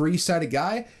day 3 sort of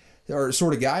guy,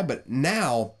 but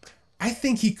now I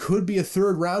think he could be a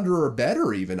third rounder or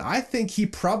better even. I think he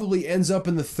probably ends up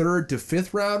in the 3rd to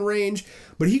 5th round range,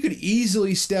 but he could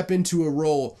easily step into a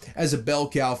role as a bell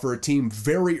cow for a team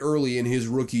very early in his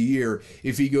rookie year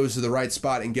if he goes to the right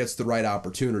spot and gets the right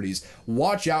opportunities.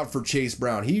 Watch out for Chase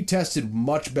Brown. He tested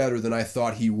much better than I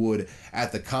thought he would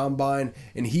at the combine,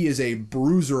 and he is a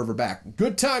bruiser of a back.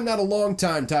 Good time, not a long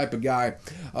time type of guy,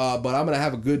 but I'm going to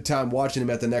have a good time watching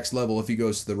him at the next level if he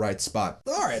goes to the right spot.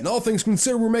 All right, and all things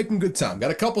considered, we're making good time.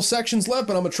 Got a couple sections left,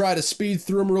 but I'm going to try to speed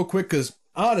through them real quick because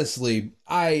honestly,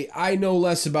 I know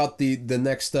less about the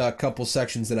next couple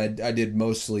sections than I did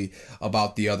mostly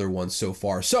about the other ones so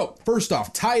far. So, first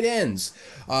off, tight ends.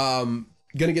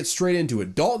 Gonna get straight into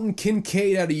it. Dalton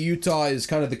Kincaid out of Utah is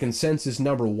kind of the consensus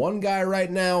number 1 guy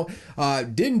right now.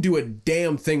 Didn't do a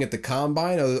damn thing at the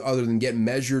combine other than get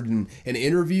measured and an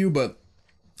interview, but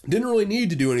didn't really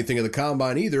need to do anything at the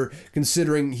combine either,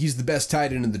 considering he's the best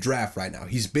tight end in the draft right now.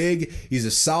 He's big, he's a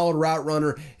solid route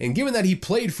runner, and given that he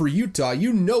played for Utah,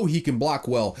 you know he can block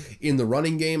well in the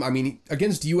running game. I mean,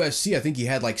 against USC, I think he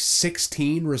had like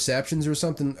 16 receptions or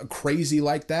something crazy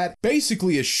like that.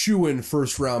 Basically a shoo-in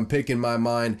first-round pick in my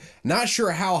mind. Not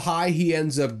sure how high he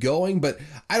ends up going, but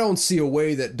I don't see a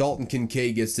way that Dalton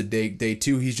Kincaid gets to day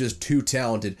 2. He's just too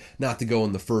talented not to go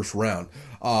in the first round.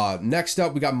 Next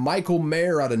up, we got Michael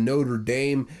Mayer out of Notre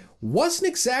Dame. Wasn't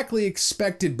exactly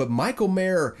expected, but Michael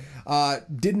Mayer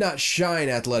did not shine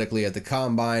athletically at the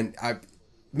combine.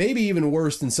 Maybe even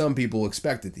worse than some people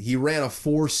expected. He ran a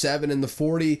 4.7 in the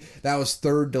 40. That was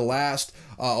 3rd to last.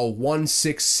 A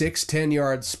 1.66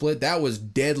 10-yard split. That was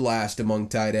dead last among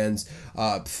tight ends.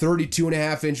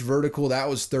 32.5-inch vertical. That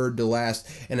was 3rd to last.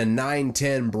 And a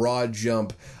 9.10 broad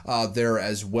jump there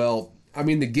as well. I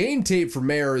mean, the game tape for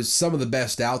Mayer is some of the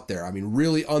best out there. I mean,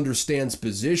 really understands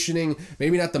positioning.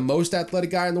 Maybe not the most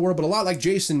athletic guy in the world, but a lot like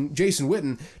Jason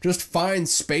Witten, just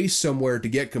finds space somewhere to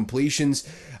get completions.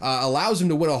 Allows him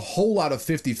to win a whole lot of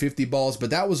 50-50 balls,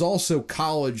 but that was also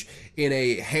college in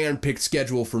a hand-picked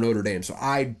schedule for Notre Dame, so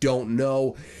I don't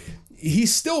know. he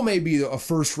still may be a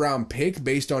first round pick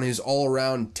based on his all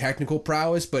around technical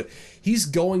prowess, but he's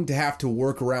going to have to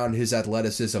work around his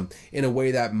athleticism in a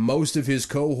way that most of his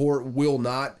cohort will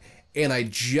not. And I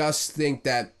just think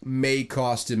that may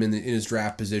cost him in his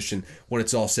draft position when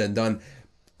it's all said and done.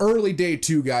 Early day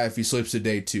 2 guy if he slips to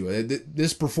day 2.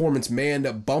 This performance may end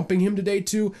up bumping him to day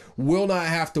 2. Will not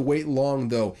have to wait long,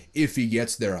 though, if he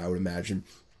gets there, I would imagine.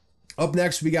 Up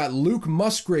next, we got Luke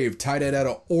Musgrave, tight end out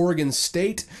of Oregon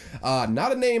State.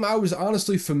 Not a name I was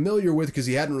honestly familiar with because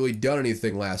he hadn't really done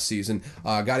anything last season.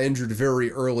 Got injured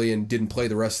very early and didn't play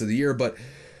the rest of the year, but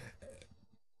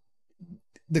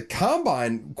the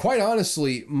combine, quite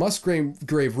honestly,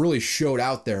 Musgrave really showed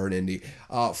out there in Indy.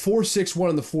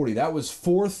 4.61 in the 40. That was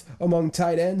 4th among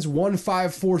tight ends.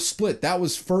 1.54 split. That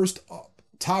was first,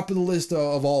 top of the list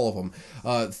of all of them.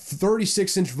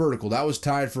 36-inch vertical. That was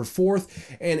tied for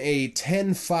 4th. And a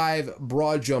 10.5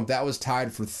 broad jump. That was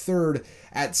tied for 3rd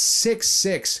at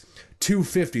 6'6".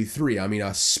 253. I mean,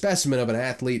 a specimen of an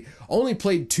athlete. Only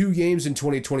played 2 games in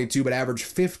 2022, but averaged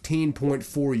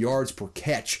 15.4 yards per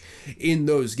catch in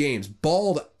those games.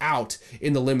 Balled out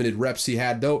in the limited reps he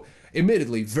had, though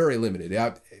admittedly very limited.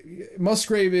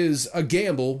 Musgrave is a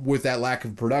gamble with that lack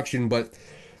of production, but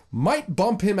might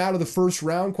bump him out of the first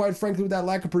round, quite frankly, with that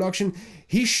lack of production.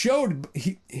 He should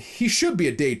be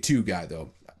a day 2 guy,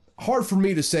 though. Hard for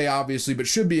me to say, obviously, but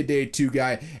should be a day 2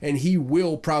 guy, and he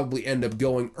will probably end up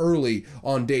going early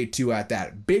on day 2 at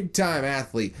that. Big-time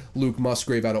athlete, Luke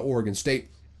Musgrave out of Oregon State.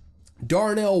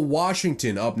 Darnell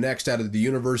Washington up next out of the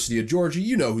University of Georgia.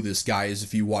 You know who this guy is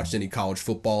if you watched any college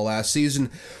football last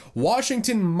season.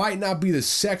 Washington might not be the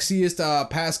sexiest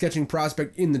pass-catching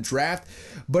prospect in the draft,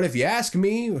 but if you ask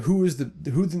me who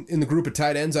in the group of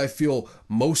tight ends I feel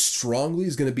most strongly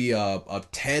is going to be a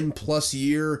 10-plus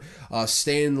year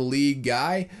stay in the league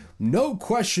guy, no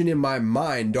question in my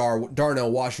mind Darnell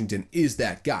Washington is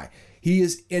that guy. He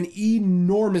is an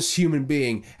enormous human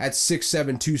being at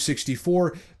 6'7",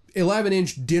 264,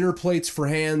 11-inch dinner plates for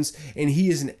hands, and he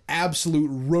is an absolute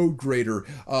road grader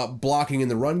blocking in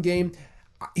the run game.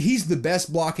 He's the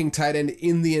best blocking tight end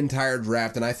in the entire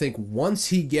draft, and I think once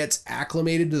he gets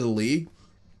acclimated to the league,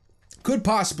 could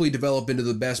possibly develop into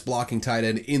the best blocking tight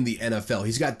end in the NFL.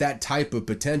 He's got that type of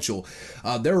potential.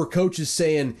 There were coaches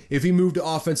saying if he moved to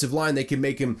offensive line, they could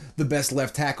make him the best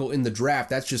left tackle in the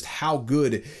draft. That's just how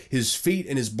good his feet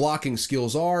and his blocking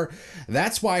skills are.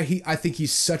 That's why I think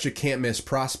he's such a can't-miss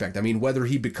prospect. I mean, whether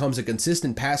he becomes a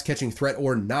consistent pass-catching threat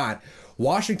or not,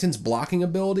 Washington's blocking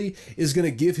ability is going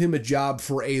to give him a job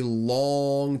for a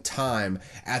long time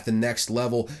at the next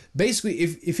level. Basically,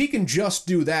 if he can just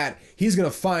do that, he's going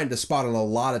to find a spot on a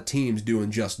lot of teams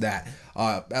doing just that.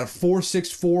 At a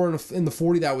 4.64 in the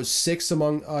 40, that was 6th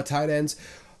among tight ends.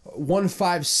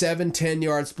 1.57,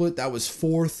 10-yard split, that was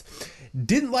 4th.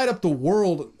 Didn't light up the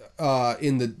world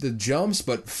in the jumps,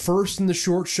 but 1st in the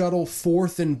short shuttle,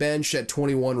 4th in bench at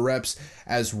 21 reps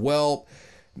as well.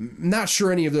 Not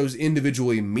sure any of those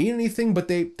individually mean anything, but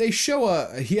they show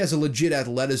he has a legit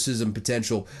athleticism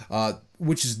potential,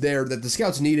 which is there that the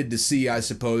scouts needed to see, I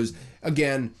suppose.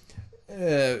 Again,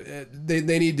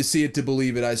 they need to see it to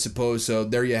believe it, I suppose. So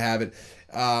there you have it.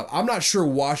 I'm not sure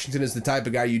Washington is the type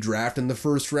of guy you draft in the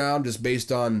first round, just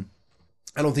based on,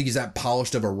 I don't think he's that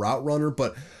polished of a route runner,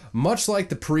 but much like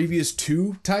the previous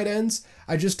 2 tight ends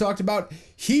I just talked about,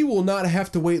 he will not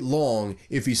have to wait long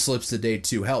if he slips to day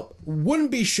 2. Hell,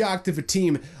 wouldn't be shocked if a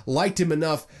team liked him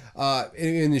enough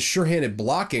in his sure-handed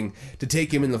blocking to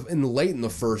take him in the late in the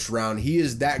first round. He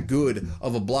is that good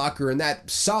of a blocker and that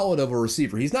solid of a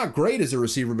receiver. He's not great as a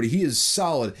receiver, but he is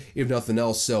solid if nothing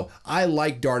else. So I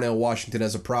like Darnell Washington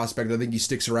as a prospect. I think he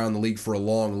sticks around the league for a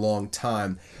long, long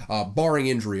time, barring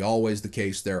injury, always the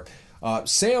case there.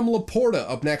 Sam Laporta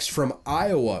up next from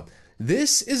Iowa.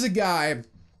 This is a guy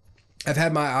I've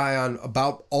had my eye on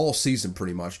about all season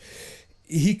pretty much.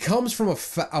 He comes from a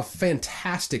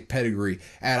fantastic pedigree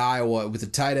at Iowa with the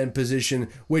tight end position,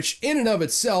 which in and of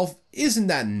itself isn't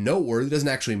that noteworthy. It doesn't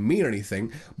actually mean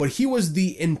anything, but he was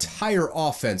the entire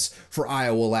offense for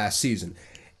Iowa last season.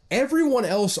 Everyone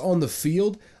else on the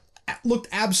field looked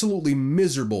absolutely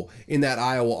miserable in that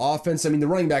Iowa offense. I mean, the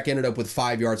running back ended up with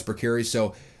 5 yards per carry,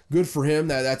 so good for him.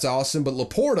 That's awesome. But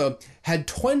Laporta had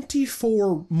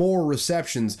 24 more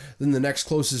receptions than the next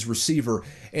closest receiver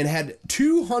and had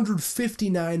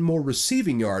 259 more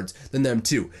receiving yards than them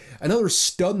too. Another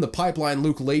stud in the pipeline,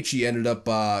 Luke Leitchie, ended up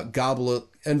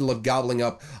gobbling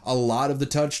up a lot of the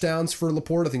touchdowns for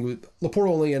Laporta. I think Laporta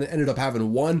only ended up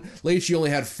having 1. Leitchie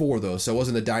only had 4 though, so it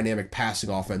wasn't a dynamic passing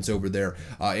offense over there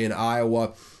in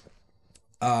Iowa.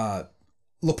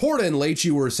 Laporta and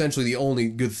Leitchi were essentially the only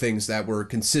good things that were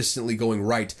consistently going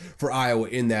right for Iowa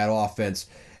in that offense.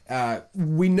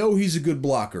 We know he's a good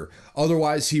blocker.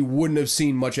 Otherwise, he wouldn't have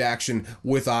seen much action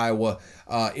with Iowa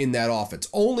in that offense.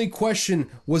 Only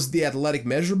question was the athletic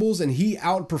measurables, and he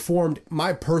outperformed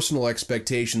my personal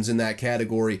expectations in that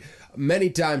category many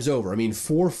times over. I mean,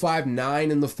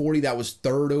 4.59 in the 40, that was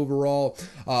third overall.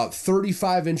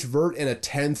 35-inch vert and a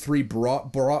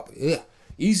 10.3 broad.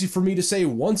 Easy for me to say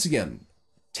once again.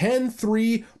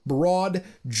 10.3 broad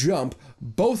jump.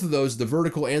 Both of those, the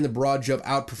vertical and the broad jump,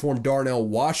 outperformed Darnell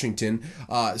Washington.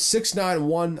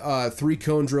 6.91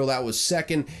 three-cone drill, that was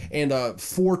second, and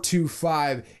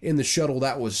 4.25 in the shuttle,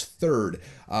 that was third.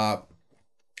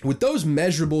 With those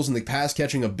measurables and the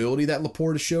pass-catching ability that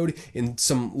Laporta showed in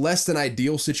some less than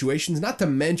ideal situations, not to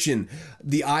mention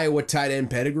the Iowa tight end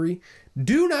pedigree,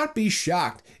 do not be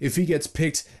shocked if he gets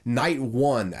picked night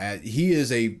one. He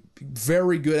is a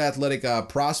very good athletic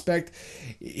prospect.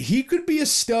 He could be a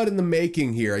stud in the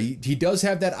making here. He does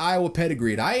have that Iowa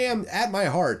pedigree, and I am, at my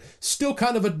heart, still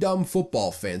kind of a dumb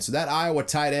football fan, so that Iowa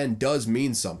tight end does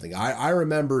mean something. I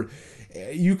remember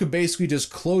you could basically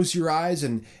just close your eyes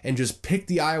and just pick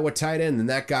the Iowa tight end, and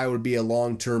that guy would be a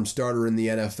long-term starter in the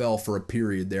NFL for a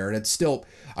period there. And it's still,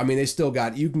 I mean, they still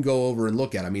got, you can go over and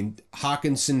look at, I mean,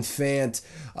 Hawkinson, Fant,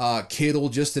 Kittle,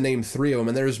 just to name three of them,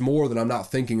 and there's more that I'm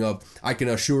not thinking of. I can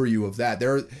assure you of that.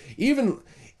 There are even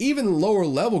lower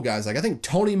level guys, like I think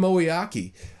Tony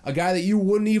Moeaki, a guy that you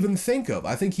wouldn't even think of.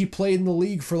 I think he played in the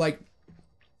league for like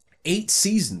 8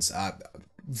 seasons.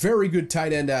 Very good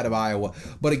tight end out of Iowa.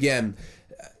 But again,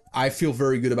 I feel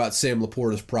very good about Sam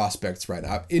Laporta's prospects right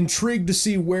now. Intrigued to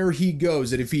see where he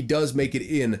goes and if he does make it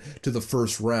in to the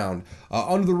first round.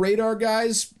 Under the radar,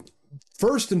 guys,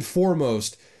 first and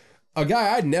foremost, a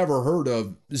guy I'd never heard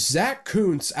of, Zach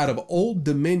Kuntz out of Old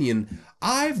Dominion.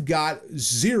 I've got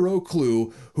zero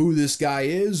clue who this guy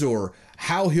is or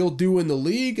how he'll do in the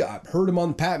league. I heard him on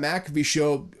the Pat McAfee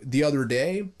show the other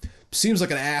day. Seems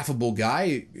like an affable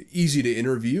guy, easy to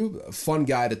interview, a fun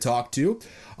guy to talk to.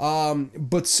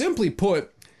 But simply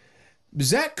put,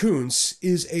 Zach Kuntz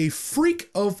is a freak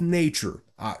of nature.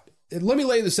 Let me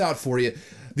lay this out for you.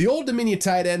 The Old Dominion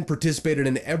tight end participated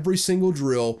in every single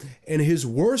drill, and his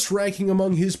worst ranking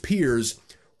among his peers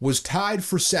was tied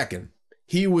for second.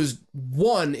 He was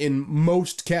one in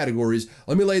most categories.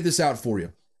 Let me lay this out for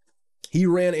you. He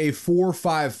ran a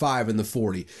 4.55 in the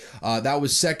 40. That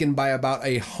was second by about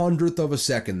 1/100th of a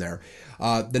second there.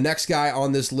 The next guy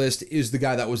on this list is the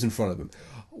guy that was in front of him.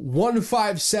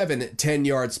 1.57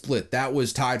 10-yard split. That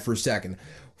was tied for second.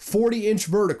 40-inch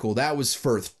vertical. That was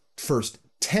first.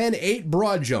 10.8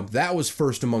 broad jump. That was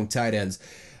first among tight ends.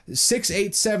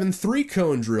 6.87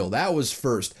 three-cone drill. That was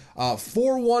first.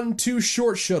 4.12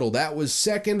 short shuttle. That was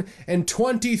second. And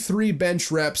 23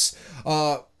 bench reps.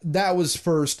 That was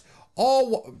first.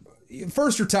 All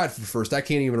first or tied for first, I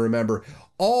can't even remember,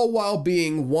 all while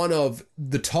being one of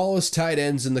the tallest tight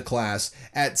ends in the class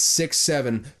at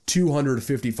 6'7",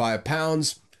 255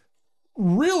 pounds.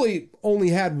 Really only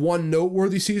had one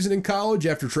noteworthy season in college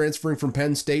after transferring from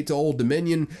Penn State to Old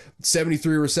Dominion.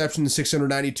 73 receptions,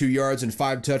 692 yards, and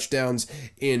 5 touchdowns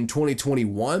in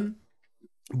 2021.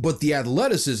 But the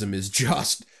athleticism is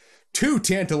just too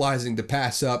tantalizing to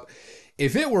pass up.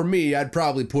 If it were me, I'd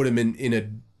probably put him in a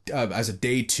as a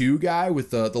day 2 guy with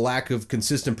the lack of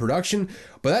consistent production.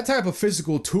 But that type of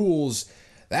physical tools,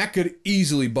 that could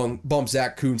easily bump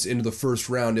Zach Kuntz into the first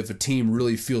round if a team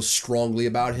really feels strongly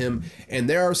about him. And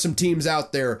there are some teams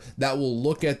out there that will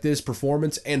look at this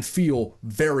performance and feel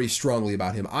very strongly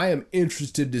about him. I am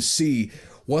interested to see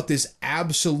what this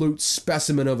absolute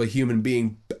specimen of a human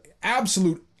being,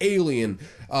 absolute alien,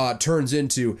 turns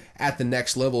into at the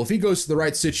next level. If he goes to the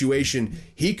right situation,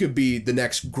 he could be the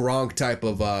next Gronk type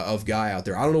of guy out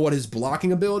there. I don't know what his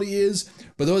blocking ability is,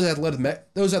 but those athletic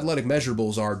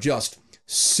measurables are just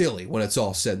silly when it's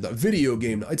all said. The video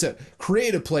game, it's a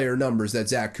creative player numbers that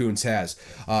Zach Kuntz has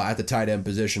at the tight end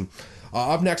position.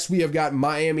 Up next, we have got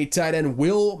Miami tight end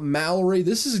Will Mallory.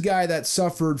 This is a guy that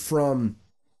suffered from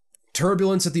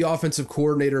turbulence at the offensive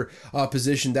coordinator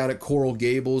position down at Coral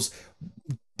Gables.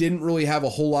 Didn't really have a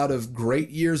whole lot of great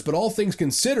years, but all things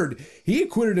considered, he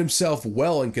acquitted himself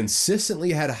well and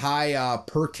consistently had high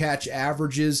per catch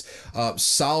averages,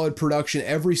 solid production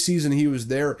every season he was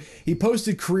there. He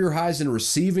posted career highs in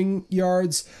receiving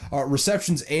yards,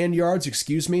 receptions and yards,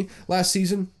 last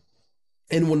season.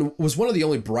 And was one of the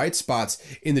only bright spots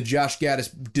in the Josh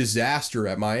Gaddis disaster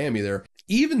at Miami there.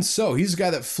 Even so, he's a guy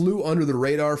that flew under the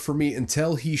radar for me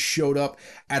until he showed up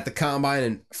at the combine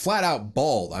and flat out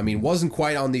balled. I mean, wasn't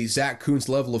quite on the Zach Kuntz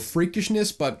level of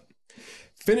freakishness, but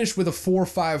Finished with a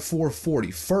 4.54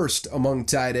 40. First among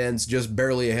tight ends, just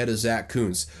barely ahead of Zach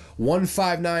Kuntz.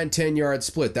 1.59 10-yard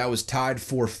split. That was tied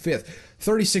for fifth.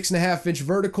 36.5-inch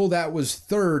vertical. That was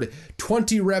third.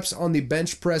 20 reps on the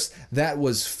bench press. That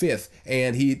was fifth.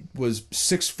 And he was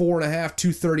 6'4.5",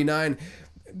 239.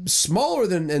 Smaller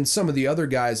than some of the other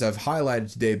guys I've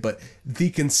highlighted today, but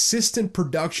the consistent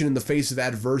production in the face of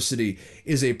adversity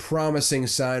is a promising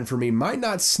sign for me. Might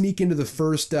not sneak into the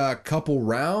first couple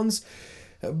rounds,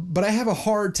 but I have a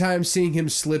hard time seeing him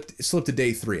slip to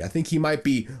day 3. I think he might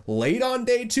be late on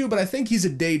day 2, but I think he's a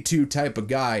day 2 type of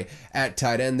guy at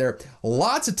tight end there.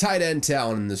 Lots of tight end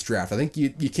talent in this draft. I think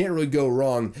you can't really go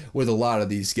wrong with a lot of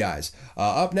these guys.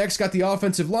 Up next, got the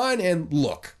offensive line, and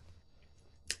look,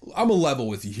 I'm a level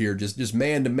with you here, just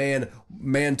man to man,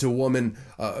 man to woman,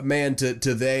 man to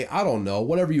they. I don't know,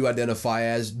 whatever you identify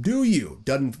as, do you?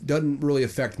 Doesn't really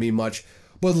affect me much.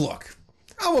 But look,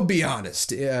 I'm gonna be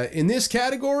honest. In this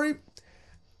category,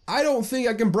 I don't think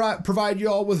I can provide you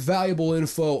all with valuable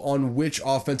info on which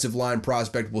offensive line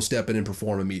prospect will step in and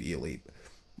perform immediately.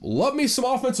 Love me some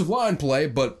offensive line play,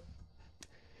 but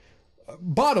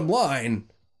bottom line,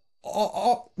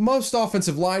 most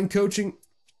offensive line coaching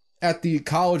at the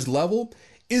college level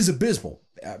is abysmal,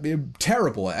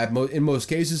 terrible in most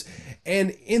cases.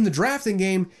 And in the drafting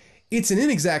game, it's an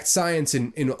inexact science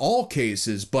in all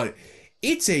cases, but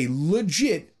it's a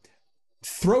legit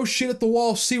throw shit at the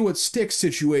wall, see what sticks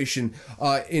situation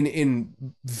in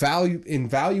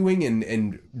valuing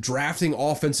and drafting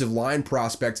offensive line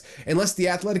prospects, unless the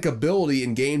athletic ability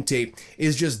in game tape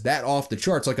is just that off the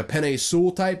charts, like a Penei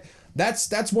Sewell type.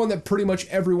 That's one that pretty much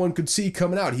everyone could see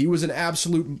coming out. He was an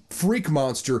absolute freak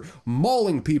monster,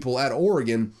 mauling people at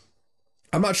Oregon.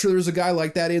 I'm not sure there's a guy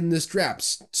like that in this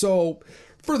draft. So,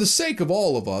 for the sake of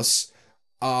all of us,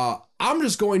 I'm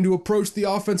just going to approach the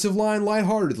offensive line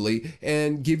lightheartedly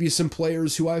and give you some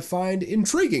players who I find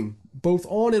intriguing, both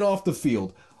on and off the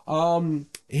field.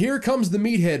 Here comes the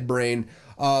meathead brain.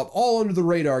 All under the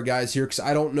radar guys here, because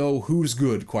I don't know who's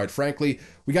good, quite frankly.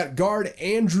 We got guard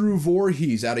Andrew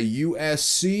Voorhees out of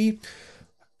USC.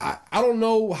 I don't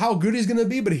know how good he's going to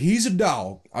be, but he's a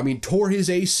dog. I mean, tore his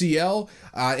ACL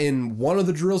in one of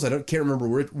the drills. Can't remember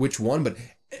which one, but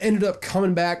ended up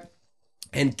coming back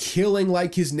and killing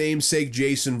like his namesake,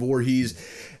 Jason Voorhees.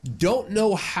 Don't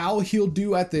know how he'll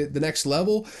do at the next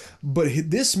level, but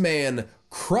this man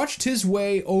crutched his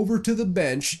way over to the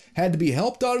bench, had to be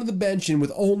helped onto the bench, and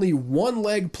with only one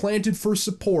leg planted for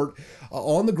support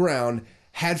on the ground,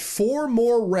 had 4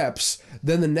 more reps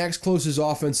than the next closest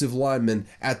offensive lineman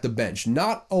at the bench.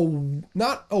 Not a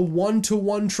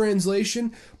one-to-one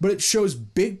translation, but it shows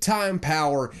big time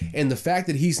power, and the fact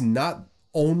that he's not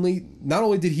only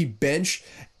did he bench,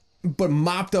 but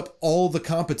mopped up all the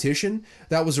competition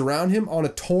that was around him on a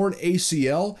torn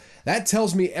ACL. That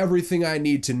tells me everything I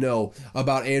need to know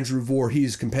about Andrew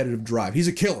Voorhees' competitive drive. He's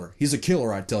a killer. He's a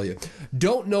killer, I tell you.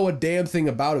 Don't know a damn thing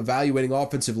about evaluating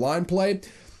offensive line play,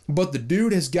 but the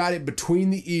dude has got it between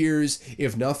the ears,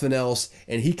 if nothing else,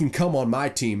 and he can come on my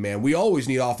team, man. We always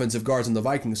need offensive guards in the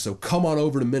Vikings, so come on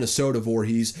over to Minnesota,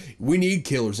 Voorhees. We need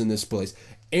killers in this place.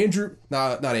 Ezra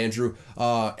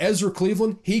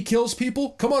Cleveland, he kills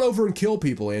people. Come on over and kill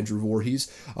people, Andrew Voorhees.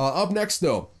 Up next,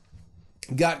 though,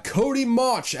 got Cody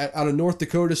Mauch out of North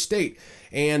Dakota State.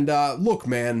 And look,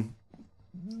 man,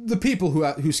 the people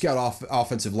who scout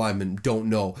offensive linemen don't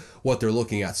know what they're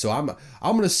looking at. So I'm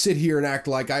going to sit here and act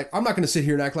like I'm not going to sit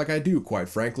here and act like I do, quite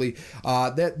frankly.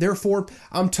 Therefore,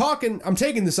 I'm taking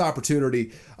this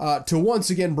opportunity to once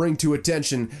again bring to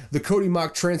attention the Cody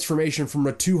Mauch transformation from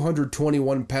a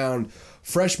 221-pound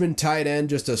freshman tight end,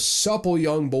 just a supple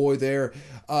young boy there,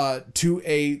 to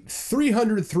a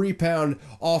 303-pound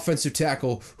offensive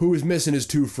tackle who is missing his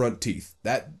 2 front teeth.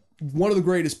 That one of the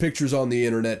greatest pictures on the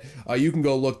internet. You can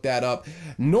go look that up.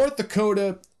 North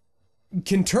Dakota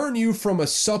can turn you from a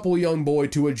supple young boy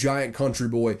to a giant country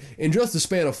boy in just the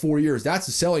span of 4 years. That's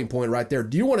a selling point right there.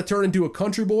 Do you want to turn into a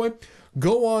country boy?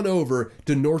 Go on over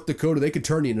to North Dakota. They could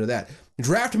turn you into that.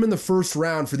 Draft him in the first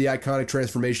round for the iconic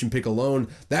transformation pick alone.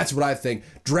 That's what I think.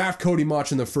 Draft Cody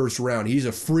Mauch in the first round. He's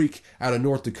a freak out of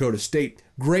North Dakota State.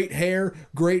 Great hair,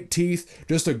 great teeth,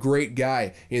 just a great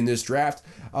guy in this draft.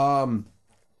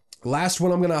 Last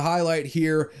one I'm going to highlight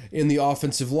here in the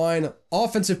offensive line,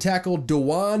 offensive tackle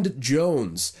DeWand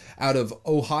Jones out of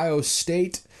Ohio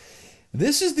State.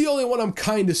 This is the only one I'm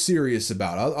kind of serious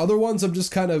about. Other ones I'm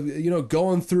just kind of,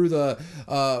 going through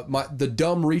the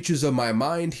dumb reaches of my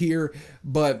mind here.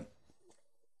 But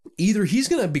either he's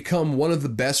going to become one of the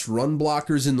best run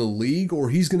blockers in the league,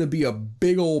 or he's going to be a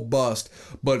big old bust.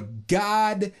 But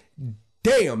God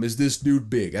damn, is this dude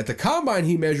big. At the combine,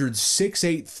 he measured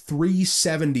 6'8",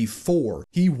 374.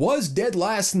 He was dead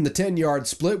last in the 10-yard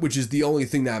split, which is the only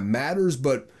thing that matters,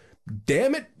 but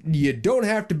damn it, you don't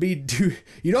have to be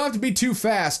too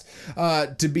fast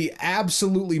to be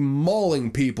absolutely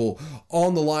mauling people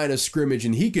on the line of scrimmage,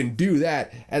 and he can do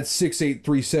that at 6'8",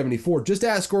 374. Just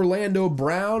ask Orlando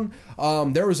Brown.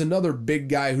 There was another big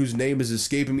guy whose name is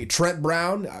escaping me, Trent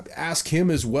Brown. Ask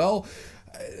him as well.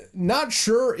 Not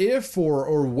sure if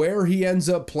or where he ends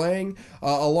up playing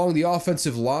along the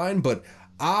offensive line, but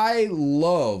I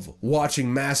love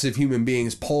watching massive human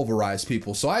beings pulverize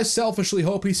people. So I selfishly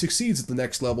hope he succeeds at the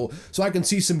next level so I can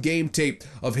see some game tape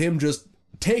of him just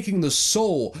taking the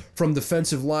soul from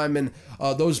defensive linemen,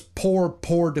 those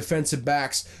poor defensive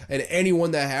backs, and anyone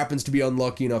that happens to be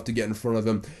unlucky enough to get in front of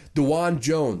him. Dawand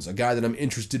Jones, a guy that I'm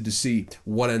interested to see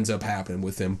what ends up happening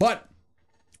with him. But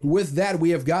with that,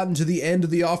 we have gotten to the end of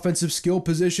the offensive skill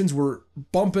positions. We're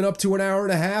bumping up to an hour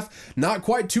and a half. Not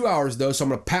quite 2 hours, though, so I'm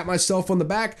going to pat myself on the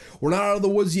back. We're not out of the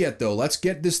woods yet, though. Let's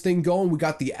get this thing going. We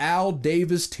got the Al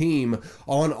Davis team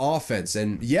on offense.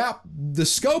 And, yeah, the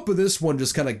scope of this one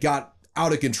just kind of got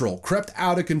out of control, crept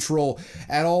out of control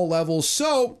at all levels.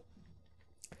 So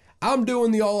I'm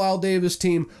doing the all Al Davis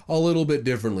team a little bit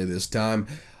differently this time.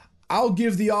 I'll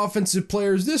give the offensive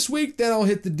players this week, then I'll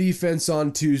hit the defense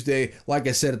on Tuesday. Like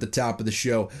I said at the top of the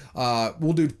show,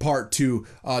 we'll do part 2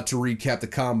 to recap the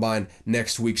combine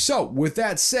next week. So with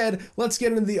that said, let's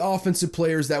get into the offensive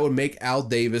players that would make Al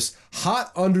Davis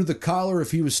hot under the collar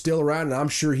if he was still around, and I'm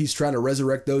sure he's trying to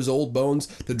resurrect those old bones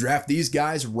to draft these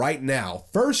guys right now.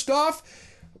 First off,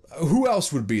 who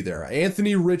else would be there?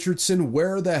 Anthony Richardson.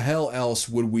 Where the hell else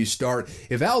would we start?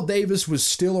 If Al Davis was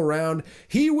still around,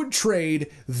 he would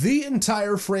trade the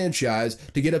entire franchise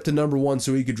to get up to number 1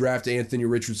 so he could draft Anthony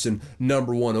Richardson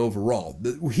number 1 overall.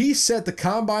 He set the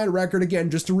combine record, again,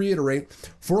 just to reiterate,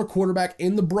 for a quarterback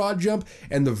in the broad jump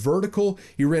and the vertical.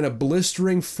 He ran a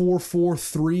blistering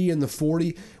 4.43 in the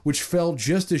 40, which fell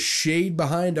just a shade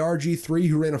behind RG3,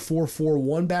 who ran a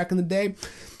 4.41 back in the day.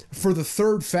 For the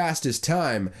third fastest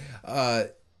time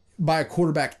by a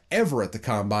quarterback ever at the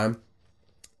combine,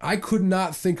 I could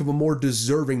not think of a more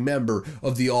deserving member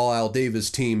of the all Al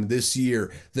Davis team this year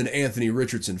than Anthony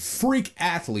Richardson. Freak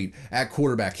athlete at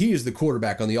quarterback. He is the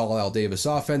quarterback on the all Al Davis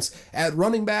offense. At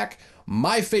running back,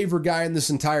 my favorite guy in this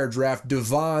entire draft,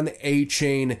 Devon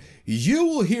Achane. You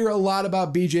will hear a lot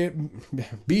about BJ.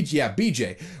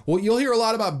 Well, you'll hear a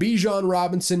lot about Bijan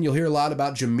Robinson. You'll hear a lot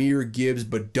about Jahmyr Gibbs,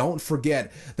 but don't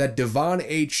forget that Devon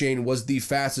Achane was the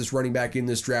fastest running back in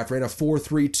this draft. Ran a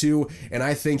 4.32, and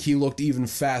I think he looked even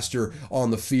faster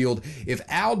on the field. If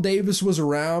Al Davis was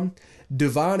around,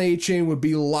 Devon Achane would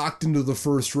be locked into the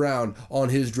first round on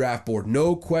his draft board.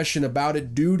 No question about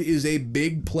it. Dude is a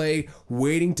big play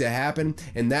waiting to happen,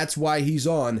 and that's why he's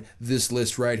on this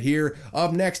list right here.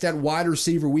 Up next at wide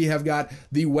receiver, we have got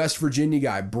the West Virginia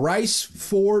guy, Bryce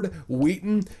Ford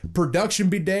Wheaton. Production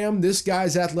be damned, this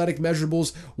guy's athletic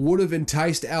measurables would have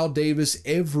enticed Al Davis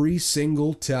every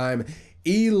single time.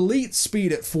 Elite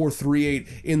speed at 4.38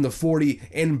 in the 40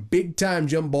 and big time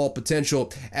jump ball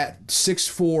potential at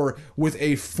 6'4 with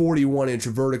a 41-inch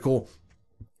vertical.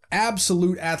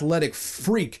 Absolute athletic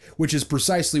freak, which is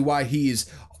precisely why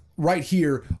he's right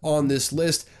here on this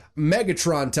list.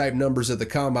 Megatron type numbers at the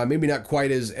combine, maybe not quite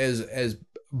as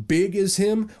big as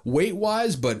him weight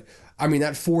wise, but I mean,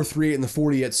 that 4.38 in the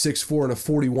 40 at 6'4 and a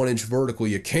 41-inch vertical,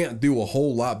 you can't do a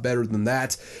whole lot better than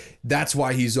that. That's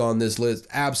why he's on this list.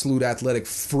 Absolute athletic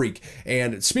freak.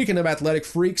 And speaking of athletic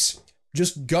freaks,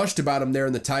 just gushed about him there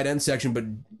in the tight end section, but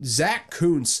Zach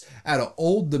Kuntz out of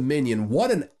Old Dominion,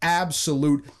 what an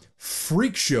absolute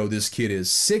freak show this kid is.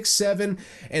 6'7"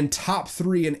 and top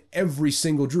 3 in every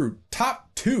single drill. Top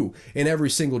 2 in every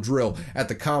single drill at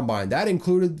the combine. That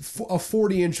included a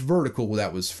 40-inch vertical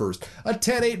that was first. A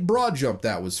 10.8 broad jump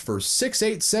that was first.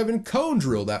 6.87 cone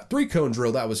drill, that 3-cone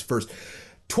drill that was first.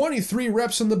 23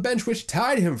 reps on the bench, which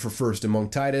tied him for first among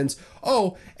tight ends.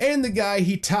 Oh, and the guy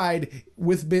he tied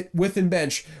with in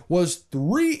bench was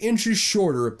 3 inches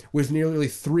shorter with nearly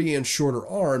 3-inch shorter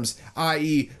arms,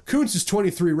 i.e. Kuntz's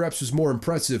 23 reps was more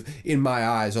impressive in my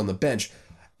eyes on the bench.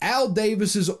 Al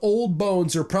Davis's old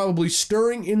bones are probably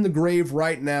stirring in the grave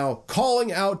right now,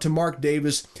 calling out to Mark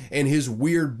Davis and his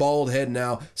weird bald head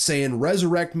now, saying,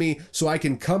 resurrect me so I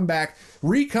can come back,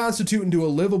 reconstitute into a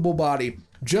livable body,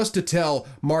 just to tell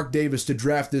Mark Davis to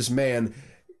draft this man.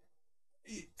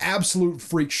 Absolute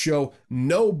freak show.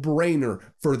 No brainer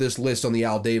for this list on the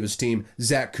Al Davis team.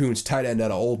 Zach Kuntz, tight end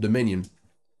out of Old Dominion.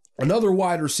 Another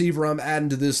wide receiver I'm adding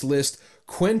to this list,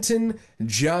 Quentin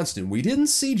Johnston. We didn't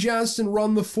see Johnston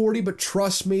run the 40, but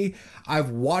trust me, I've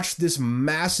watched this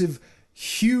massive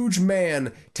huge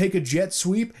man take a jet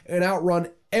sweep and outrun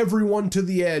everyone to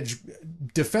the edge.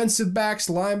 Defensive backs,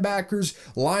 linebackers,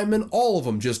 linemen, all of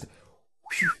them just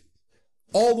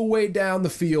all the way down the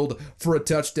field for a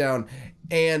touchdown.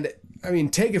 And I mean,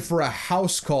 take it for a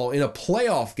house call in a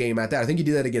playoff game at that. I think he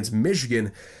did that against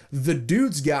Michigan. The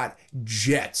dude's got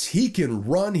jets. He can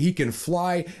run, he can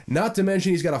fly, not to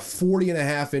mention he's got a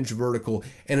 40.5-inch vertical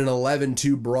and an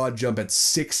 11.2 broad jump at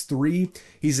 6'3".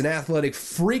 He's an athletic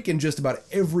freak in just about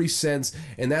every sense,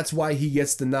 and that's why he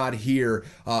gets the nod here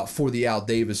for the Al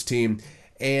Davis team.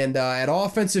 And at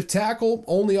offensive tackle,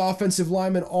 only offensive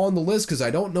lineman on the list because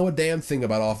I don't know a damn thing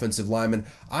about offensive linemen.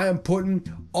 I am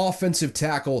putting offensive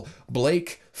tackle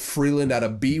Blake Freeland out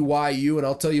of BYU, and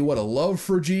I'll tell you what, a love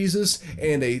for Jesus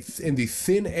and the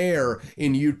thin air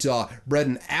in Utah bred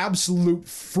an absolute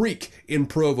freak in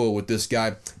Provo with this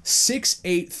guy.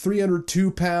 6'8", 302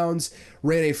 pounds,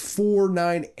 ran a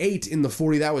 4.98 in the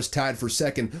 40. That was tied for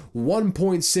second.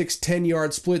 1.6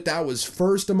 10-yard split. That was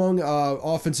first among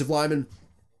offensive linemen.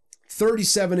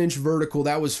 37-inch vertical.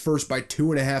 That was first by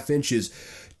 2.5 inches.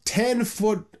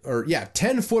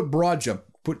 10-foot broad jump.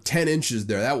 Put 10 inches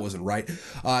there. That wasn't right.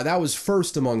 That was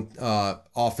first among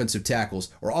offensive tackles,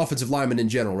 or offensive linemen in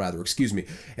general, rather, excuse me.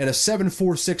 And a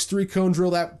 7.46 cone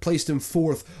drill, that placed him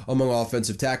fourth among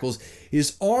offensive tackles.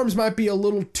 His arms might be a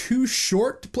little too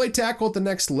short to play tackle at the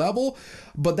next level,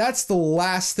 but that's the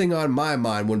last thing on my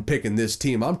mind when picking this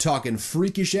team. I'm talking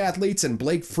freakish athletes, and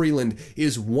Blake Freeland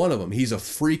is one of them. He's a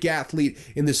freak athlete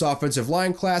in this offensive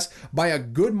line class by a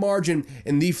good margin,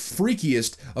 and the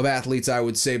freakiest of athletes, I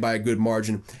would say, by a good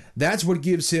margin. That's what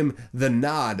gives him the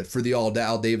nod for the Al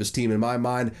Davis team in my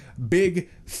mind. Big,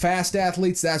 fast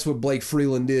athletes, that's what Blake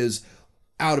Freeland is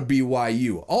out of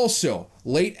BYU. Also,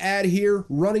 late add here,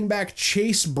 running back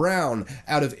Chase Brown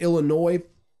out of Illinois.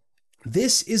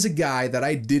 This is a guy that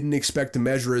I didn't expect to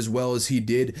measure as well as he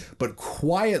did, but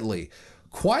quietly,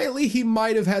 he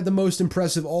might have had the most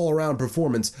impressive all-around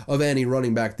performance of any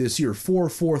running back this year.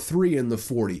 4.43 in the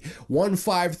 40,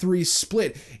 1.53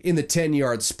 split in the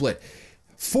 10-yard split.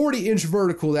 40-inch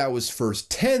vertical, that was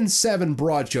first. 10.7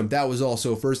 broad jump, that was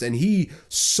also first. And he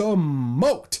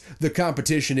smoked the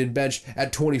competition in bench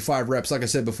at 25 reps. Like I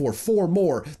said before, 4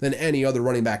 more than any other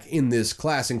running back in this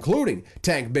class, including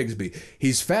Tank Bigsby.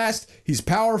 He's fast, he's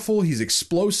powerful, he's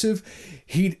explosive.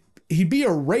 He'd be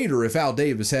a Raider if Al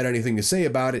Davis had anything to say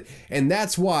about it. And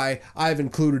that's why I've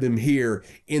included him here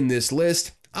in this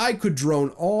list. I could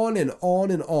drone on and on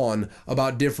and on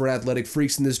about different athletic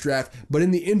freaks in this draft, but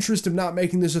in the interest of not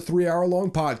making this a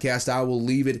 3-hour-long podcast, I will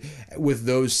leave it with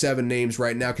those 7 names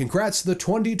right now. Congrats to the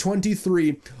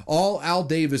 2023 All-Al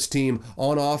Davis team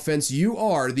on offense. You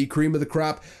are the cream of the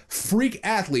crop. Freak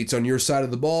athletes on your side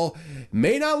of the ball.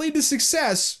 May not lead to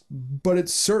success, but it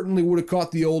certainly would have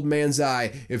caught the old man's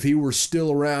eye if he were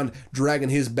still around dragging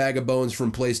his bag of bones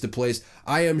from place to place.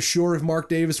 I am sure if Mark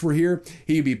Davis were here,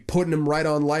 he'd be putting him right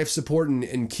on life support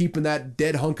and keeping that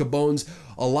dead hunk of bones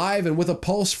alive and with a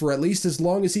pulse for at least as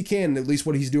long as he can, at least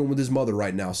what he's doing with his mother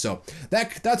right now. So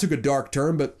that took a dark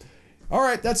turn, but all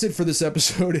right, that's it for this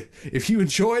episode. If you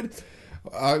enjoyed,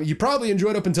 you probably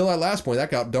enjoyed up until that last point.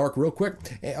 That got dark real quick.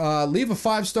 Leave a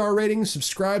 5-star rating,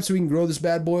 subscribe so we can grow this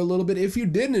bad boy a little bit. If you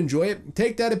didn't enjoy it,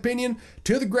 take that opinion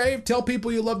to the grave. Tell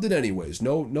people you loved it anyways.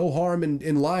 No harm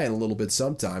in lying a little bit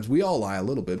sometimes. We all lie a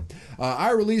little bit.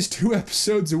 I release 2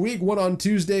 episodes a week, one on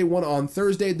Tuesday, one on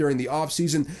Thursday during the off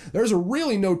season. There's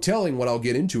really no telling what I'll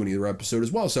get into in either episode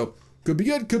as well, so could be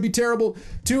good, could be terrible.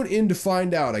 Tune in to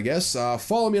find out, I guess.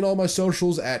 Follow me on all my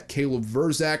socials at Caleb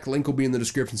Verzak. Link will be in the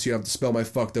description so you don't have to spell my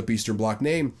fucked up Eastern Bloc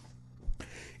name.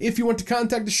 If you want to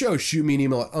contact the show, shoot me an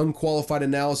email at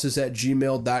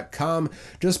unqualifiedanalysis@gmail.com.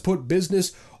 Just put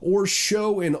business or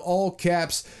show in all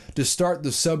caps to start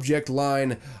the subject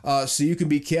line so you can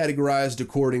be categorized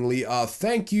accordingly.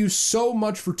 Thank you so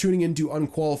much for tuning into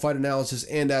Unqualified Analysis,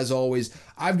 and as always,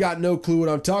 I've got no clue what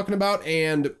I'm talking about,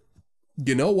 and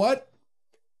you know what?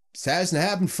 This hasn't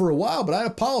happened for a while, but I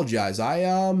apologize. I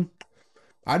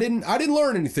didn't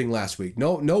learn anything last week.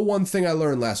 No one thing I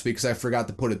learned last week because I forgot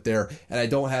to put it there, and I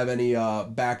don't have any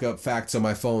backup facts on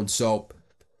my phone. So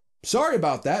sorry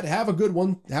about that. Have a good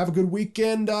one. Have a good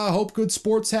weekend. Hope good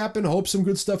sports happen. Hope some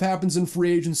good stuff happens in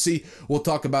free agency. We'll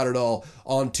talk about it all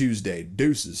on Tuesday.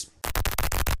 Deuces.